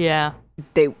 they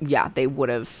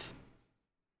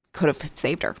could have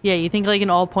saved her. Yeah, you think like an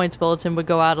all points bulletin would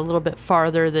go out a little bit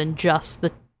farther than just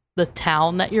the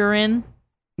town that you're in?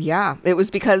 Yeah, it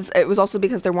was also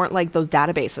because there weren't like those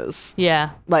databases.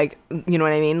 Yeah. Like, you know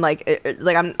what I mean? Like,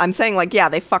 I'm saying like, yeah,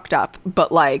 they fucked up,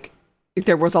 but like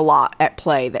there was a lot at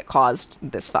play that caused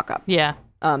this fuck up. Yeah.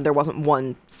 There wasn't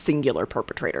one singular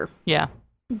perpetrator. Yeah.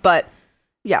 But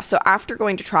Yeah, so after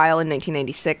going to trial in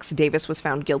 1996, Davis was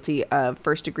found guilty of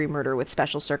first-degree murder with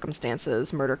special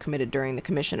circumstances, murder committed during the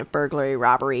commission of burglary,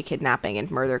 robbery, kidnapping, and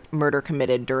murder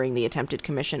committed during the attempted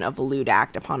commission of the lewd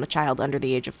act upon a child under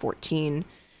the age of 14,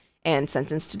 and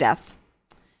sentenced to death.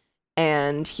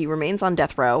 And he remains on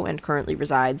death row and currently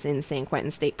resides in San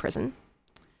Quentin State Prison.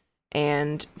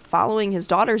 And following his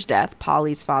daughter's death,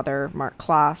 Polly's father, Mark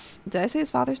Klaas... Did I say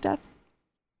his father's death?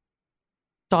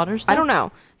 Daughter's death? I don't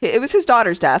know. It was his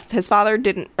daughter's death. His father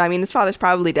didn't... I mean, his father's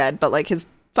probably dead, but, like, his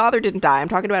father didn't die. I'm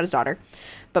talking about his daughter.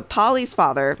 But Polly's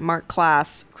father, Mark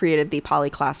Klaas, created the Polly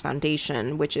Klaas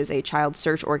Foundation, which is a child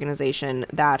search organization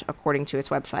that, according to its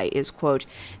website, is, quote,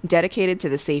 dedicated to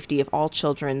the safety of all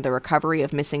children, the recovery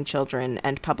of missing children,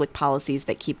 and public policies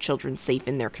that keep children safe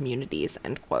in their communities,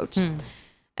 end quote.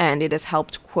 And it has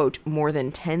helped, quote, more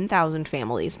than 10,000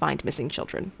 families find missing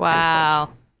children. Wow.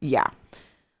 Yeah.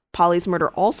 Polly's murder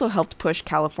also helped push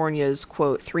California's,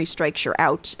 quote, 3 strikes you're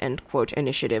out, end quote,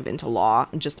 initiative into law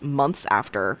just months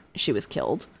after she was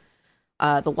killed.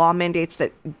 The law mandates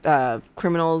that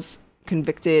criminals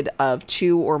convicted of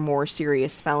 2 or more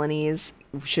serious felonies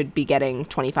should be getting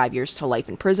 25 years to life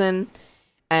in prison.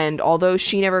 And although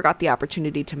she never got the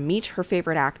opportunity to meet her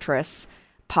favorite actress,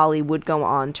 Polly would go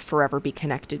on to forever be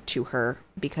connected to her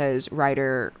because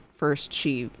Ryder first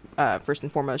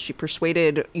and foremost, she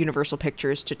persuaded Universal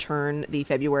Pictures to turn the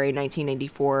February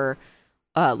 1994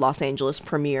 Los Angeles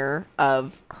premiere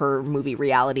of her movie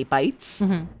Reality Bites,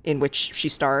 in which she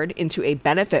starred, into a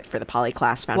benefit for the Polly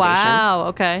Klaas Foundation. Wow,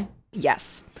 okay.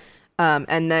 Yes.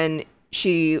 And then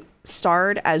she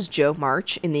starred as Jo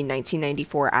March in the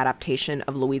 1994 adaptation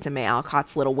of Louisa May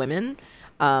Alcott's Little Women.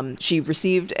 She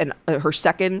received her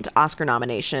second Oscar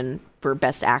nomination for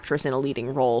Best Actress in a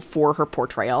Leading Role for her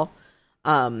portrayal.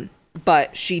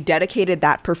 But she dedicated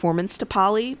that performance to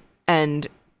Polly and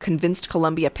convinced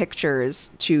Columbia Pictures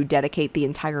to dedicate the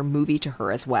entire movie to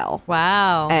her as well.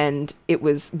 Wow. And it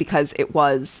was because it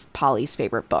was Polly's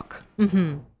favorite book.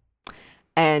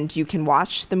 And you can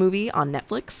watch the movie on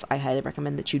Netflix. I highly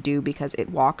recommend that you do because it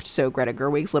walked so Greta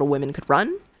Gerwig's Little Women could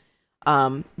run.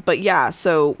 But yeah,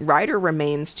 so Ryder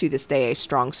remains to this day a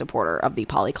strong supporter of the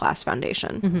Polly Klaas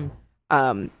Foundation.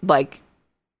 Like,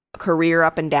 career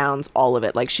up and downs, all of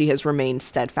it. Like, she has remained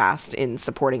steadfast in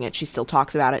supporting it. She still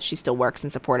talks about it. She still works in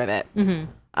support of it. In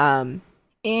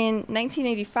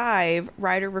 1985,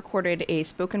 Ryder recorded a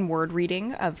spoken word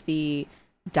reading of the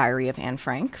Diary of Anne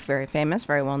Frank. Very famous,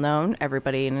 very well known.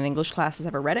 Everybody in an English class has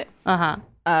ever read it.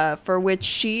 For which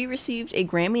she received a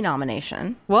Grammy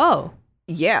nomination. Whoa.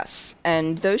 Yes,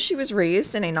 and though she was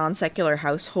raised in a non-secular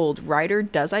household, Ryder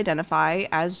does identify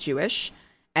as Jewish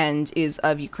and is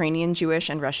of Ukrainian Jewish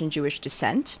and Russian Jewish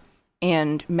descent.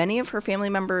 And many of her family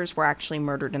members were actually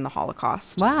murdered in the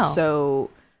Holocaust. Wow. So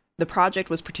the project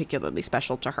was particularly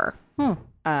special to her.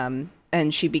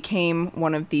 And she became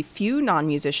one of the few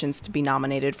non-musicians to be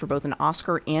nominated for both an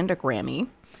Oscar and a Grammy.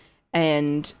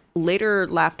 And later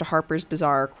laughed to Harper's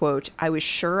Bazaar, quote, "I was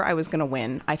sure I was going to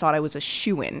win. I thought I was a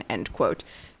shoo-in," end quote.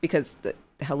 Because,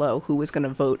 who was going to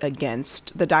vote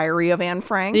against the Diary of Anne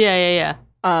Frank? Yeah.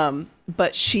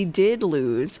 But she did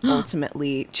lose,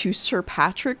 ultimately, to Sir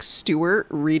Patrick Stewart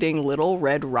reading Little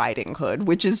Red Riding Hood,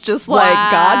 which is just like,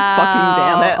 God fucking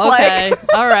damn it. Okay,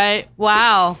 Like, all right,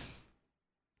 wow.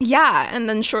 Yeah, and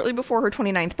then shortly before her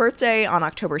 29th birthday, on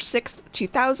October 6th,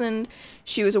 2000,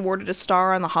 she was awarded a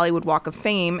star on the Hollywood Walk of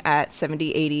Fame at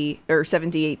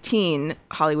 7018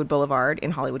 Hollywood Boulevard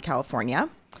in Hollywood, California.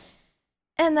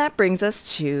 And that brings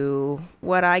us to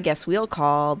what I guess we'll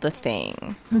call the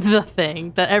thing. The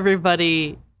thing that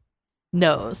everybody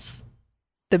knows.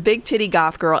 The big titty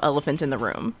goth girl elephant in the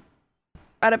room.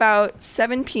 At about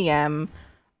 7 p.m.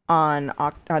 on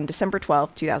December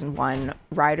 12th, 2001,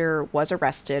 Ryder was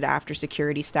arrested after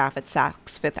security staff at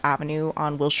Saks Fifth Avenue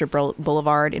on Wilshire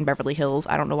Boulevard in Beverly Hills.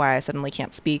 I don't know why I suddenly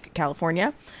can't speak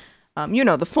California.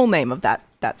 The full name of that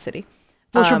city.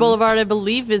 Wilshire Boulevard, I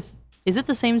believe, is it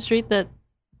the same street that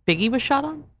Biggie was shot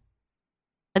on?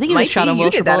 I think he was shot on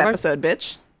Wilshire You did that Boulevard. episode,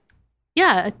 bitch.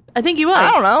 Yeah, I think he was.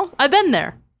 I don't know. I've been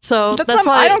there. So that's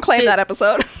why I don't claim that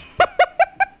episode.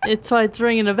 It's why it's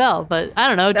ringing a bell, but I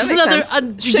don't know. That Just makes another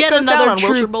sense. Shit goes down on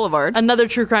Wilshire Boulevard. Another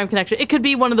true crime connection. It could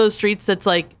be one of those streets that's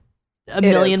like a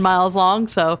million miles long,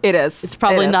 so it is. It's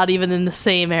probably not even in the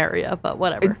same area, but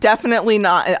whatever. Definitely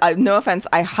not. No offense,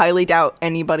 I highly doubt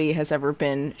anybody has ever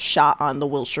been shot on the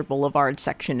Wilshire Boulevard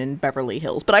section in Beverly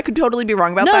Hills, but I could totally be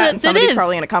wrong about that, and somebody's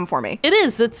probably gonna come for me. It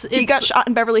is. He got shot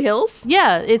in Beverly Hills?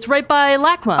 Yeah, it's right by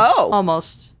LACMA. Oh,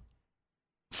 almost.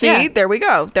 See, yeah. There we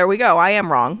go. I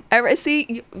am wrong.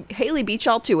 See, Haley beat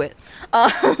y'all to it.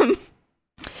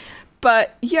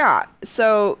 But yeah,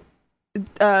 so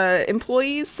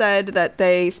Employees said that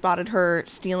they spotted her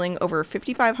stealing over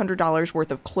 $5,500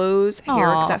 worth of clothes, hair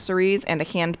Aw. accessories, and a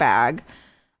handbag.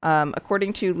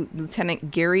 According to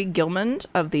Lieutenant Gary Gilman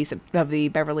of the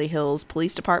Beverly Hills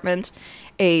Police Department,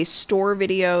 a store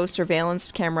video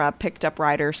surveillance camera picked up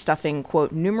Ryder stuffing,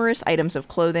 quote, numerous items of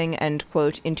clothing, end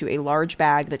quote, into a large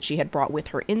bag that she had brought with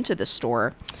her into the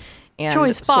store. And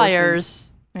Choice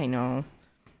buyers. I know.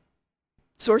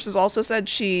 Sources also said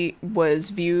she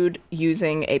was viewed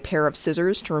using a pair of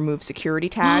scissors to remove security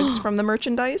tags from the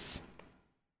merchandise.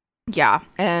 Yeah,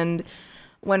 and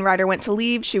when Ryder went to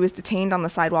leave, she was detained on the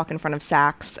sidewalk in front of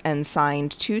Saks and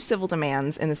signed 2 civil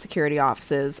demands in the security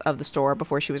offices of the store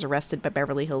before she was arrested by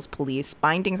Beverly Hills police,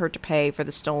 binding her to pay for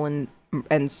the stolen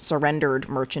and surrendered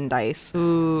merchandise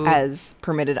as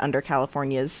permitted under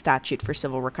California's statute for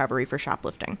civil recovery for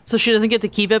shoplifting. So she doesn't get to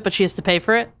keep it, but she has to pay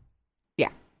for it? Yeah.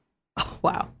 Oh,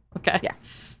 wow. Okay. Yeah.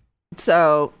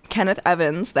 So Kenneth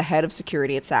Evans, the head of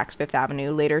security at Saks Fifth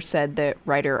Avenue, later said that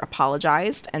Ryder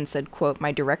apologized and said, quote,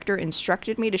 my director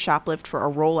instructed me to shoplift for a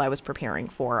role I was preparing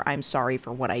for. I'm sorry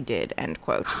for what I did, end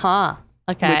quote. Huh.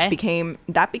 Okay. Which became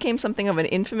something of an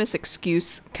infamous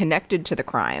excuse connected to the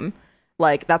crime.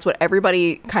 Like, that's what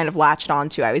everybody kind of latched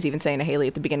onto. I was even saying to Haley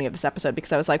at the beginning of this episode,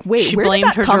 because I was like, wait, where did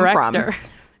that come from?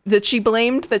 That she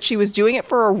blamed that she was doing it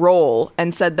for a role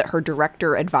and said that her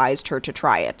director advised her to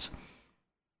try it.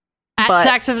 At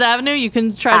Saks Fifth Avenue, you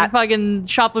can try to fucking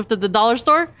shoplift at the dollar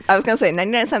store? I was going to say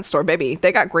 99-cent store, baby.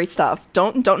 They got great stuff.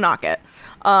 Don't knock it.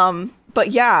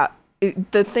 But yeah,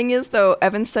 the thing is, though,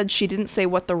 Evans said she didn't say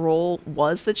what the role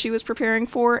was that she was preparing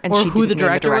for, and or she who didn't the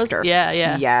name director was?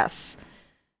 Yeah. Yes.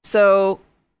 So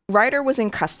Ryder was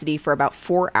in custody for about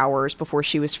 4 hours before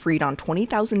she was freed on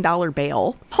 $20,000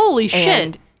 bail. Holy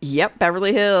shit. Yep,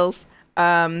 Beverly Hills.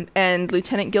 And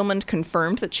Lieutenant Gilman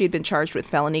confirmed that she had been charged with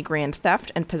felony grand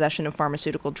theft and possession of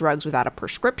pharmaceutical drugs without a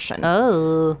prescription.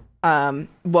 Oh. While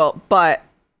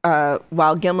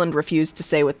Gilman refused to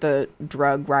say what the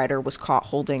drug Ryder was caught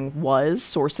holding was,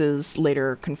 sources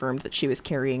later confirmed that she was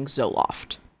carrying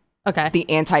Zoloft. Okay. The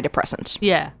antidepressant.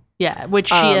 Yeah, which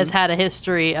she has had a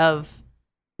history of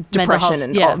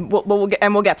depression and we'll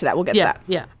get to that. We'll get to that.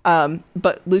 Yeah.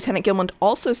 But Lieutenant Gilman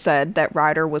also said that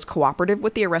Ryder was cooperative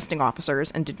with the arresting officers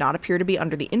and did not appear to be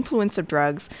under the influence of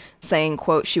drugs, saying,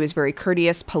 quote, she was very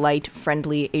courteous, polite,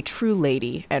 friendly, a true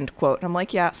lady, end quote. And I'm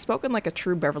like, yeah, spoken like a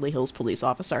true Beverly Hills police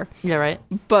officer. Yeah, right.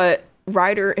 But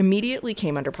Ryder immediately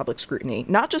came under public scrutiny,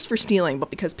 not just for stealing, but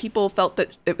because people felt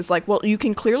that it was like, well, you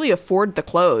can clearly afford the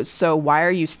clothes, so why are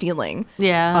you stealing?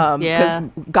 Yeah. Because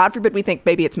God forbid we think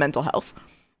maybe it's mental health.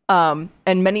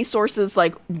 And many sources,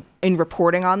 like, in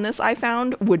reporting on this, I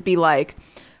found, would be like,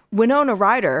 Winona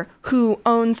Ryder, who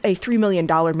owns a $3 million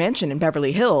mansion in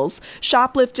Beverly Hills,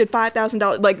 shoplifted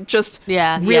 $5,000, like, just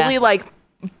really, like,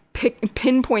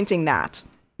 pinpointing that.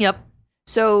 Yep.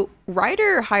 So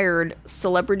Ryder hired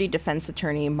celebrity defense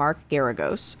attorney Mark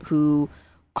Garagos, who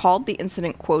called the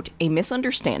incident, quote, a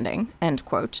misunderstanding, end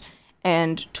quote,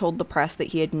 and told the press that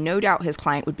he had no doubt his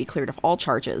client would be cleared of all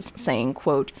charges, saying,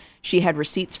 quote, she had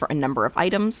receipts for a number of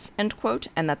items, end quote,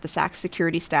 and that the Saks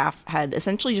security staff had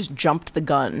essentially just jumped the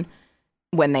gun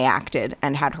when they acted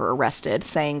and had her arrested,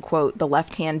 saying, quote, the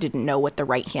left hand didn't know what the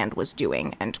right hand was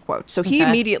doing, end quote. So he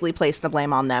immediately placed the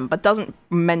blame on them, but doesn't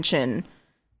mention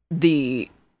the,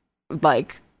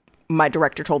 like, my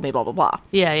director told me, blah, blah, blah.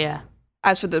 Yeah.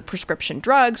 As for the prescription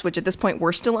drugs, which at this point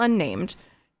were still unnamed,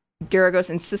 Garagos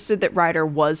insisted that Ryder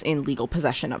was in legal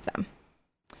possession of them.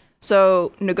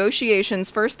 So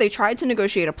negotiations, first they tried to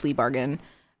negotiate a plea bargain,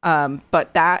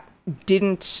 but that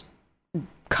didn't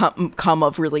come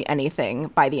of really anything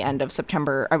by the end of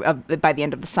by the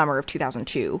end of the summer of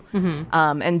 2002.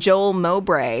 And Joel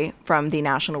Mowbray from the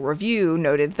National Review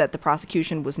noted that the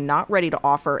prosecution was not ready to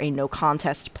offer a no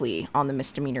contest plea on the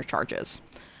misdemeanor charges.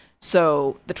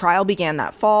 So the trial began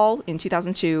that fall in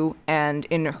 2002, and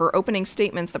in her opening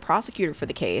statements, the prosecutor for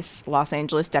the case, Los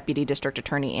Angeles Deputy District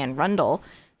Attorney Ann Rundle,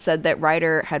 said that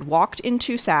Ryder had walked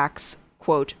into Saks,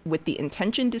 quote, with the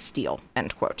intention to steal,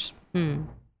 end quote.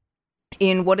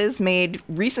 In what is made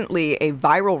recently a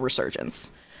viral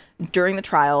resurgence, during the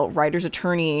trial, Ryder's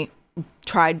attorney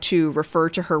tried to refer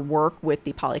to her work with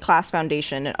the Polly Klaas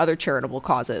Foundation and other charitable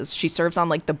causes. She serves on,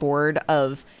 like, the board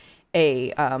of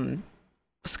a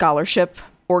scholarship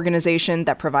organization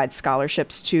that provides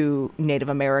scholarships to Native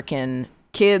American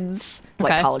kids,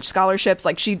 like college scholarships.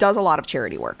 Like, she does a lot of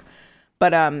charity work.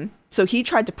 But so he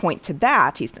tried to point to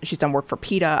that. She's done work for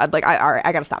PETA. All right,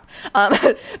 I gotta stop.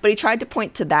 But he tried to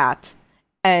point to that,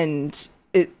 and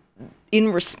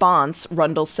in response,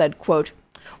 Rundle said, quote,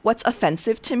 what's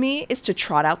offensive to me is to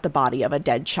trot out the body of a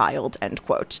dead child, end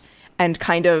quote. And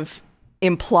kind of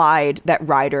implied that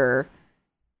Ryder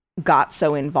got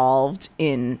so involved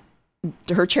in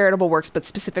her charitable works, but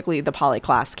specifically the Polly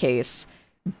Klaas case,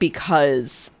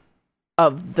 because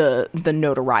of the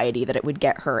notoriety that it would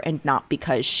get her, and not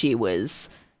because she was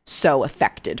so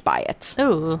affected by it.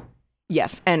 Ooh.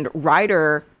 Yes, and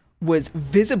Ryder was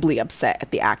visibly upset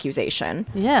at the accusation.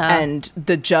 Yeah. And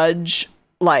the judge,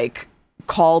 like,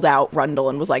 called out Rundle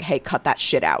and was like, hey, cut that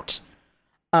shit out.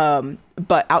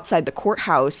 But outside the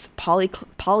courthouse,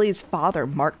 Polly's father,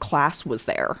 Mark Klaas, was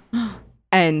there.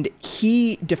 And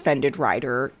he defended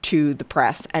Ryder to the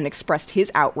press and expressed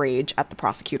his outrage at the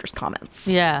prosecutor's comments.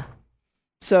 Yeah.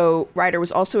 So Ryder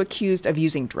was also accused of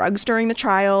using drugs during the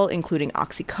trial, including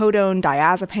oxycodone,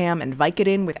 diazepam, and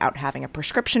Vicodin, without having a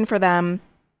prescription for them.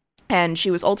 And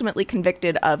she was ultimately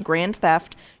convicted of grand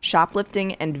theft,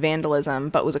 shoplifting, and vandalism,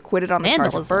 but was acquitted on the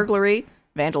charge of burglary.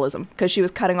 Vandalism, because she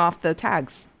was cutting off the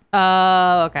tags.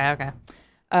 Oh, okay.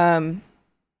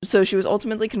 So she was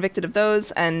ultimately convicted of those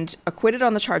and acquitted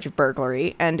on the charge of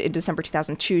burglary. And in December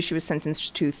 2002, she was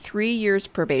sentenced to 3 years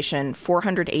probation,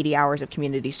 480 hours of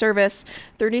community service,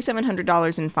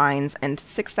 $3,700 in fines, and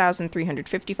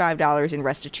 $6,355 in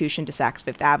restitution to Saks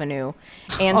Fifth Avenue.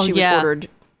 And she was ordered...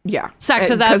 Yeah. Saks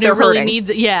Fifth Avenue really needs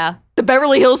it. Yeah. The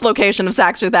Beverly Hills location of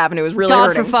Saks Fifth Avenue is really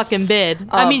hurting. God for fucking bid.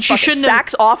 I mean, she shouldn't have...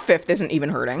 Saks off Fifth isn't even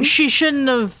hurting. She shouldn't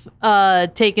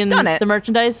have taken the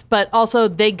merchandise, but also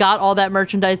they got all that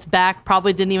merchandise back,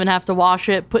 probably didn't even have to wash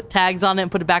it, put tags on it,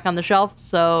 and put it back on the shelf.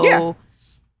 So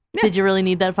yeah. Did you really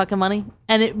need that fucking money?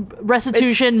 And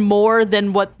restitution more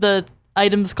than what the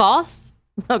items cost?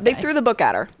 Okay. They threw the book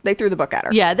at her.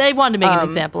 Yeah, they wanted to make an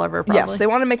example of her, probably. Yes, they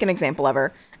want to make an example of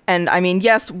her. And I mean,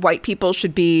 yes, white people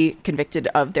should be convicted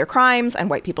of their crimes, and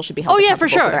white people should be held accountable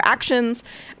for their actions.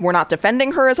 We're not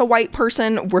defending her as a white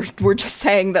person. We're just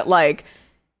saying that, like,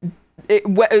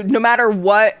 no matter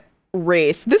what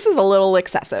race, this is a little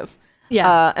excessive.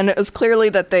 Yeah. And it was clearly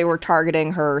that they were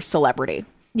targeting her celebrity.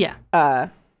 Yeah.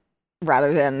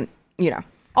 Rather than, you know.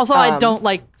 Also, I don't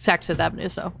like Saks Fifth Avenue,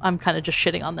 so I'm kind of just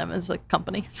shitting on them as a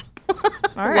company. So.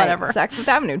 All right. Whatever. Saks Fifth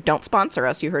Avenue, don't sponsor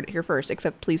us. You heard it here first.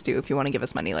 Except please do if you want to give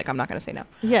us money. Like, I'm not going to say no.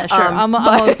 Yeah, sure. I'm a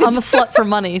slut for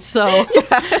money, so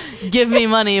give me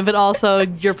money. But also,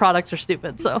 your products are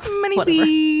stupid, so money, whatever.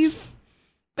 Please.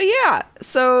 But yeah,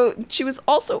 so she was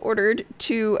also ordered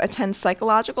to attend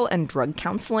psychological and drug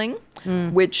counseling,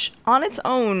 which on its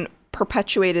own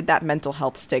perpetuated that mental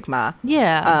health stigma.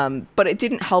 Yeah. But it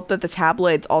didn't help that the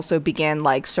tabloids also began,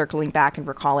 like, circling back and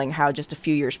recalling how just a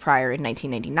few years prior in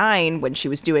 1999, when she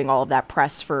was doing all of that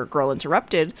press for Girl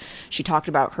Interrupted, she talked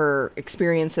about her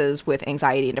experiences with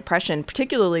anxiety and depression,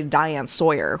 particularly Diane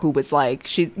Sawyer, who was like,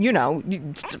 she's, you know,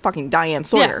 fucking Diane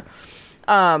Sawyer.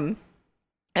 Yeah.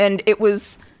 And it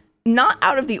was not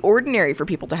out of the ordinary for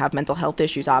people to have mental health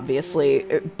issues,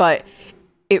 obviously, but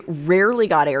it rarely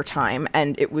got airtime,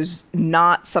 and it was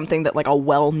not something that, like, a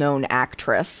well-known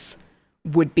actress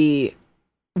would be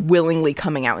willingly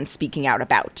coming out and speaking out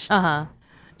about. Uh-huh.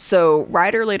 So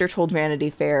Ryder later told Vanity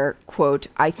Fair, quote,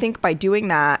 "I think by doing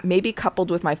that, maybe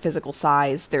coupled with my physical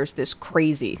size, there's this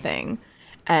crazy thing.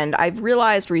 And I've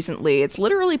realized recently it's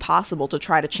literally possible to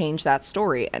try to change that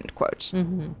story," end quote.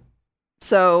 Mm-hmm.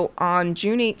 So on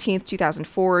June 18th,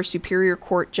 2004, Superior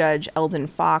Court Judge Eldon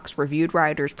Fox reviewed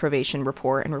Ryder's probation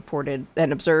report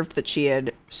and observed that she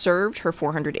had served her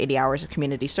 480 hours of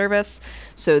community service.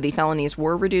 So the felonies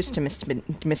were reduced to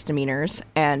misdemeanors,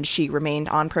 and she remained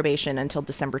on probation until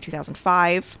December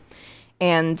 2005.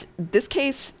 And this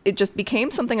case, it just became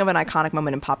something of an iconic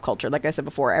moment in pop culture. Like I said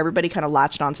before, everybody kind of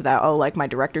latched onto that, oh, like, my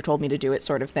director told me to do it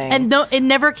sort of thing. And no, it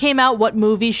never came out what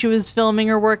movie she was filming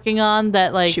or working on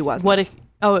that, like, she wasn't. What if,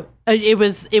 it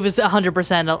was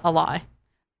 100% a lie.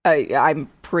 I'm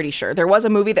pretty sure. There was a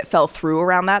movie that fell through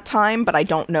around that time, but I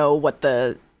don't know what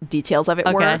the details of it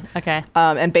were. Okay.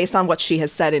 And based on what she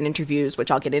has said in interviews, which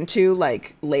I'll get into,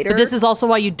 like, later. But this is also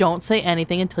why you don't say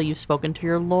anything until you've spoken to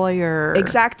your lawyer.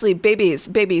 Exactly. Babies.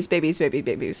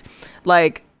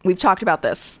 Like, we've talked about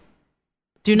this.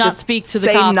 Do not speak to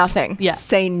the cops. Say nothing. Yeah.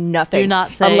 Say nothing. Do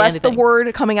not say Unless anything. the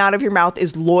word coming out of your mouth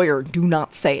is lawyer, do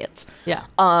not say it. Yeah.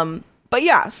 But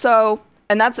yeah, so,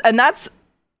 and that's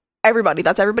everybody.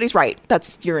 That's everybody's right.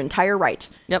 That's your entire right.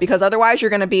 Yep. Because otherwise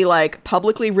you're going to be, like,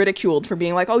 publicly ridiculed for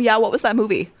being like, oh yeah, what was that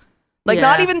movie? Like, yeah.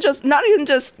 not even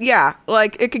just, yeah,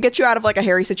 like, it could get you out of, like, a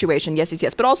hairy situation.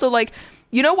 Yes. But also, like,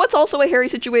 you know what's also a hairy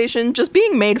situation? Just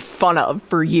being made fun of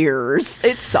for years.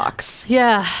 It sucks.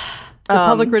 Yeah. The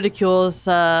public ridicule is,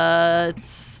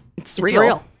 it's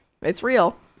real. It's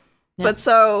real. Yeah. But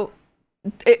so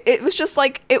it was just,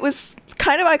 like, it was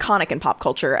kind of iconic in pop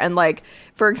culture. And, like,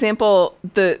 for example,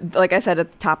 like I said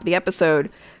at the top of the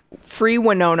episode, Free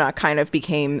Winona kind of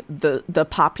became the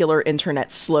popular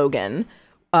internet slogan.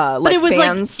 But it was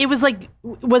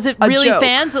it really joke.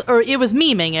 fans, or it was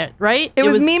memeing it, right? It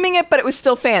was memeing it, but it was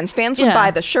still fans. Fans would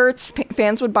buy the shirts.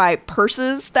 Fans would buy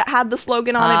purses that had the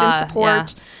slogan on it in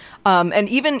support. Yeah. And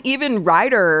even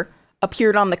Ryder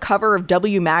appeared on the cover of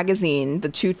W Magazine, the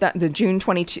June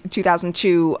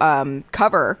 2002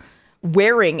 cover,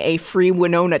 wearing a Free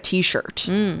Winona T-shirt.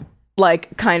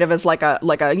 Like kind of as like a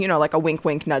wink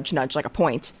wink nudge nudge, like a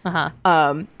point.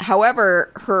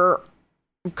 However, her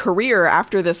career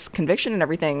after this conviction and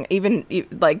everything, even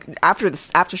like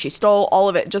after she stole, all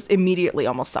of it just immediately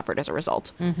almost suffered as a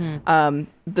result. The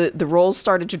roles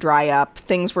started to dry up.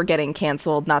 Things were getting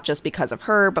canceled, not just because of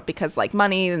her, but because like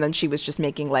money, and then she was just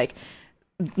making like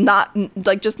not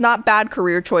bad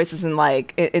career choices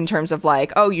in terms of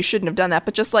like, oh, you shouldn't have done that,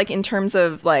 but just like in terms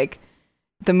of like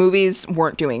the movies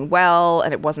weren't doing well,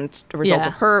 and it wasn't a result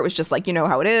of her. It was just like, you know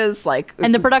how it is. Like,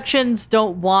 and the productions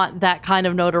don't want that kind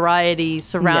of notoriety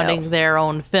surrounding their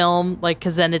own film. Like,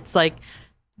 because then it's like,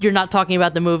 you're not talking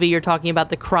about the movie, you're talking about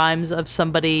the crimes of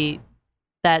somebody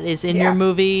that is in your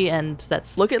movie. And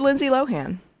that's... Look at Lindsay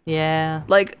Lohan. Yeah.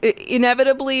 Like,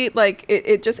 inevitably, like,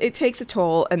 it takes a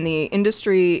toll, and the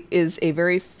industry is a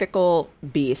very fickle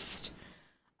beast.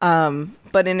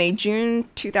 But in a June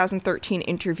 2013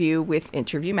 interview with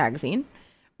Interview Magazine,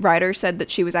 Ryder said that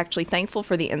she was actually thankful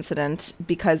for the incident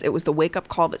because it was the wake-up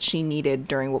call that she needed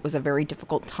during what was a very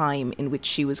difficult time in which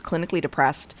she was clinically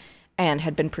depressed and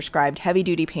had been prescribed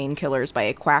heavy-duty painkillers by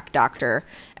a quack doctor.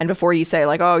 And before you say,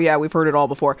 like, oh, yeah, we've heard it all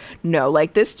before. No,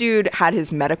 like, this dude had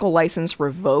his medical license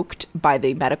revoked by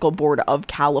the Medical Board of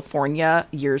California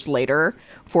years later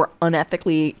for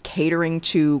unethically catering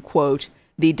to, quote,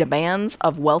 the demands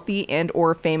of wealthy and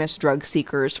or famous drug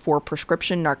seekers for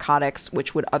prescription narcotics,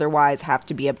 which would otherwise have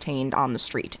to be obtained on the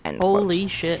street. End quote. Holy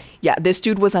shit. Yeah, this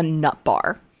dude was a nut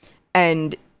bar.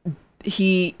 And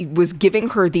he was giving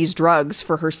her these drugs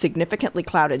for her significantly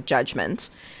clouded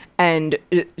judgment. And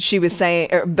she was saying,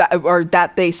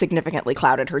 that they significantly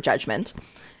clouded her judgment.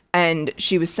 And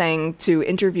she was saying to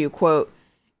Interview, quote,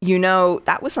 you know,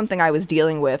 that was something I was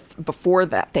dealing with before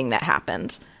that thing that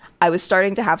happened. I was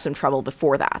starting to have some trouble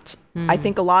before that. I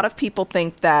think a lot of people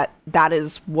think that that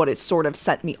is what has sort of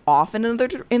sent me off in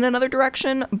another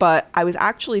direction, but I was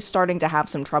actually starting to have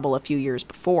some trouble a few years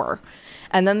before.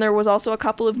 And then there was also a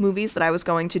couple of movies that I was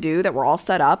going to do that were all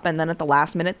set up, and then at the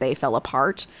last minute they fell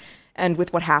apart. And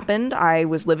with what happened, I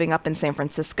was living up in San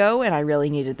Francisco, and I really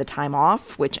needed the time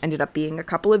off, which ended up being a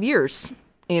couple of years.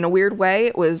 In a weird way,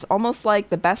 it was almost like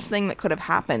the best thing that could have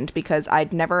happened because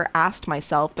I'd never asked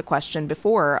myself the question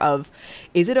before of,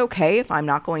 is it okay if I'm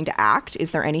not going to act?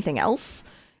 Is there anything else?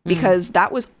 Because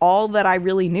that was all that I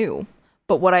really knew.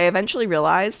 But what I eventually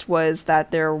realized was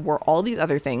that there were all these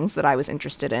other things that I was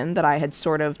interested in that I had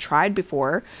sort of tried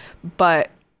before,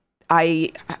 but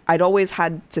I'd always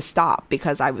had to stop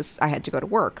because I had to go to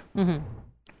work.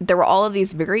 There were all of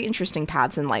these very interesting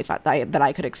paths in life that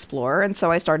I could explore, and so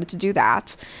I started to do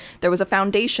that. There was a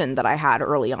foundation that I had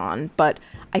early on, but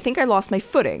I think I lost my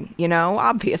footing,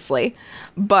 obviously.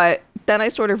 But then I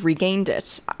sort of regained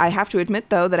it. I have to admit,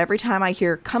 though, that every time I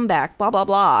hear comeback, blah, blah,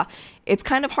 blah, it's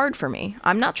kind of hard for me.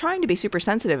 I'm not trying to be super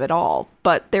sensitive at all,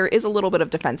 but there is a little bit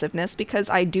of defensiveness because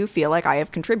I do feel like I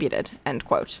have contributed, end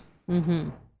quote.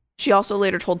 She also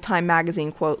later told Time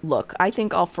magazine, quote, look, I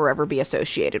think I'll forever be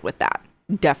associated with that.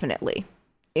 Definitely.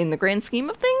 In the grand scheme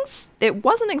of things, it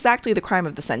wasn't exactly the crime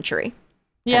of the century.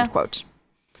 Yeah. End quote.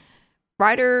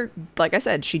 Ryder, like I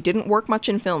said, she didn't work much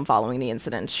in film following the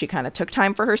incident. She kind of took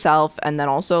time for herself, and then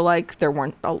also, like, there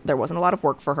wasn't a lot of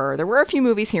work for her. There were a few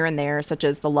movies here and there, such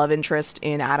as the love interest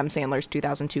in Adam Sandler's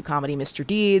 2002 comedy Mr.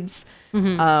 Deeds.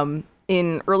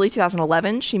 In early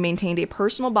 2011, she maintained a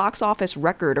personal box office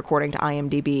record, according to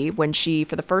IMDb, when she,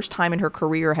 for the first time in her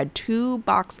career, had two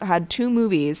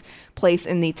movies place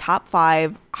in the top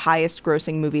 5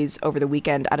 highest-grossing movies over the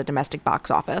weekend at a domestic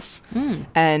box office.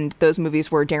 And those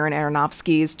movies were Darren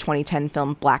Aronofsky's 2010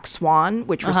 film Black Swan,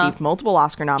 which received multiple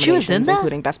Oscar nominations,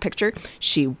 including Best Picture.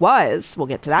 She was. We'll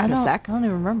get to that in a sec. I don't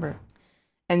even remember.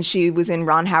 And she was in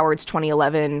Ron Howard's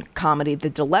 2011 comedy The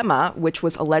Dilemma, which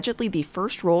was allegedly the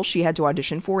first role she had to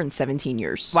audition for in 17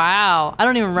 years. Wow. I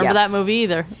don't even remember that movie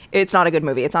either. It's not a good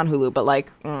movie. It's on Hulu, but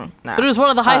no. But it was one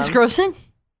of the highest grossing?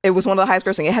 It was one of the highest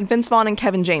grossing. It had Vince Vaughn and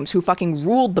Kevin James, who fucking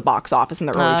ruled the box office in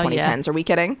the early 2010s. Are we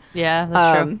kidding? Yeah,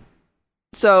 that's true.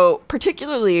 So,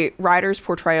 particularly, Ryder's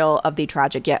portrayal of the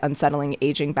tragic yet unsettling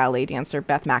aging ballet dancer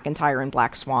Beth McIntyre in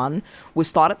Black Swan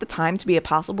was thought at the time to be a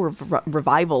possible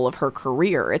revival of her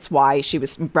career. It's why she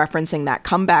was referencing that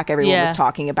comeback everyone was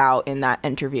talking about in that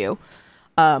interview.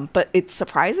 But it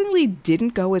surprisingly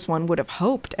didn't go as one would have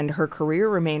hoped, and her career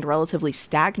remained relatively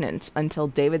stagnant until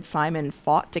David Simon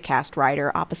fought to cast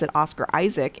Ryder opposite Oscar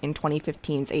Isaac in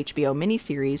 2015's HBO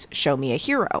miniseries Show Me a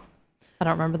Hero. I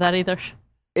don't remember that either.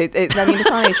 I mean, it's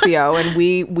on HBO, and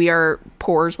we are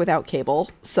poors without cable,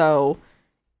 so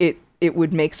it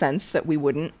would make sense that we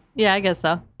wouldn't. Yeah, I guess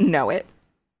so. Know it.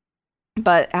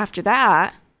 But after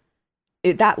that,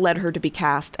 that led her to be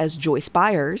cast as Joyce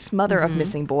Byers, mother of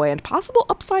missing boy and possible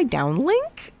upside down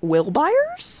link, Will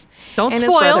Byers. Don't and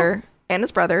spoil.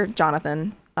 His brother,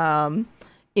 Jonathan,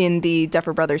 in the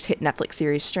Duffer Brothers hit Netflix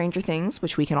series Stranger Things,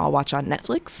 which we can all watch on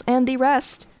Netflix. And the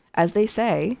rest, as they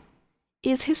say,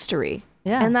 is history.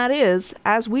 Yeah. And that is,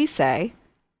 as we say,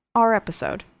 our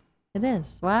episode. It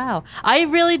is. Wow. I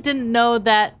really didn't know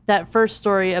that first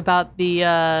story about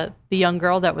the young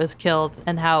girl that was killed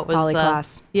and how it was Holly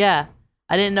Class. Yeah.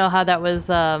 I didn't know how that was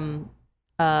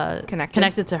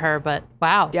connected to her, but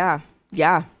wow. Yeah.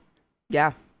 I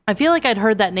feel like I'd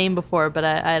heard that name before, but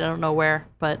I don't know where.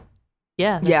 But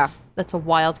yeah, that's a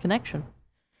wild connection.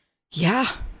 Yeah,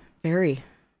 very.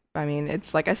 I mean,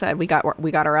 it's like I said, we got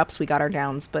our ups, we got our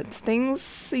downs, but things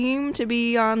seem to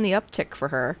be on the uptick for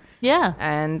her. Yeah.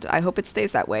 And I hope it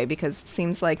stays that way, because it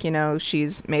seems like,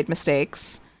 she's made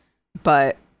mistakes,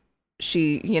 but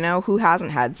she, who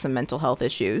hasn't had some mental health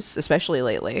issues, especially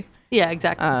lately. Yeah,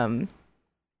 exactly.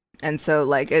 And so,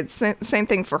 like, it's the same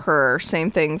thing for her, same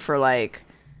thing for, like,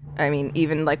 I mean,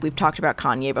 even, like, we've talked about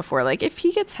Kanye before, like, if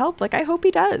he gets help, like, I hope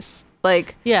he does.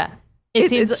 Like, yeah. It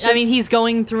seems, just, I mean, he's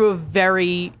going through a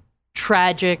very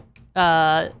tragic,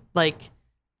 like,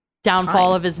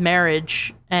 downfall of his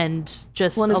marriage, and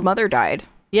just... Well, his mother died.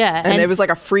 Yeah. And it was, like,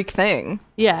 a freak thing.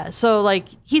 Yeah, so, like,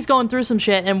 he's going through some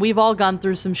shit, and we've all gone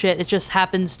through some shit. It just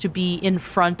happens to be in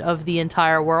front of the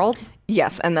entire world.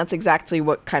 Yes, and that's exactly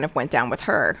what kind of went down with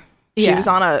her.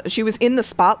 Yeah. She was in the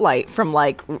spotlight from,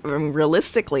 like,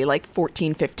 realistically, like,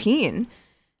 14, 15.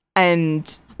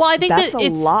 And... Well, I think that's that a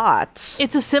lot.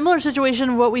 It's a similar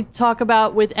situation of what we talk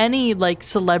about with any, like,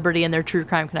 celebrity and their true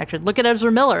crime connection. Look at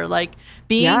Ezra Miller, like,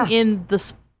 being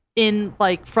in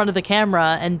like front of the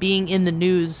camera and being in the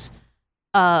news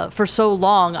for so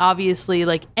long. Obviously,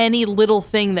 like, any little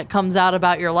thing that comes out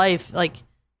about your life, like,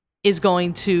 is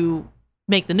going to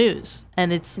make the news,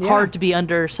 and it's hard to be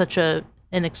under such an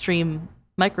extreme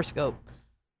microscope.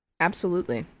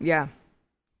 Absolutely, yeah.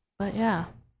 But yeah.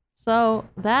 So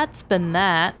that's been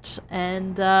that,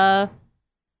 and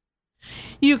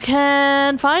you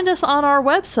can find us on our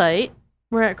website.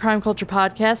 We're at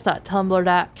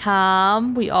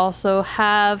crimeculturepodcast.tumblr.com. We also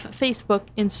have Facebook,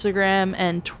 Instagram,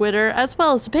 and Twitter, as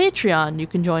well as a Patreon. You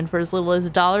can join for as little as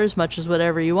 $1, as much as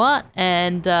whatever you want,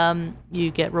 and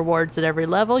you get rewards at every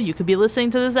level. You could be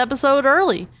listening to this episode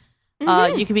early.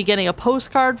 You could be getting a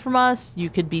postcard from us.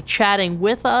 You could be chatting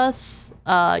with us.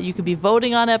 You could be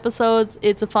voting on episodes.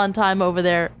 It's a fun time over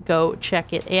there. Go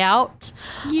check it out.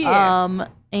 Yeah.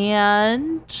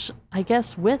 And I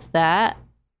guess with that,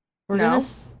 we're gonna...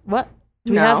 What?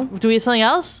 Do we No. have something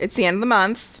else? It's the end of the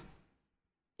month.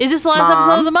 Is this the last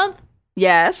episode of the month?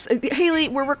 Yes. Haley,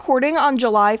 we're recording on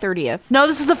July 30th. No,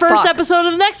 this is the first episode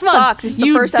of the next month. Fuck, this is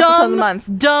the first episode of the month.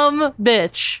 Dumb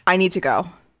bitch. I need to go.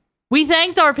 We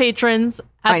thanked our patrons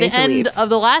at the end of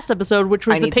the last episode, which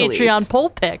was the Patreon poll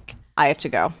pick. I have to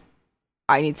go.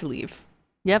 I need to leave.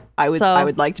 Yep. I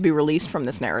would like to be released from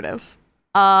this narrative.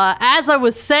 As I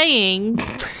was saying...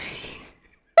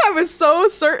 I was so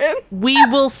certain. We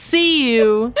will see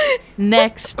you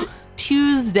next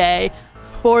Tuesday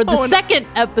for the second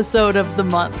episode of the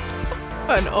month.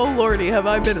 And oh lordy, have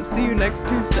I been to see you next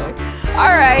Tuesday.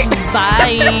 All right.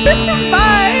 Bye.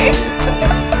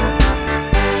 Bye.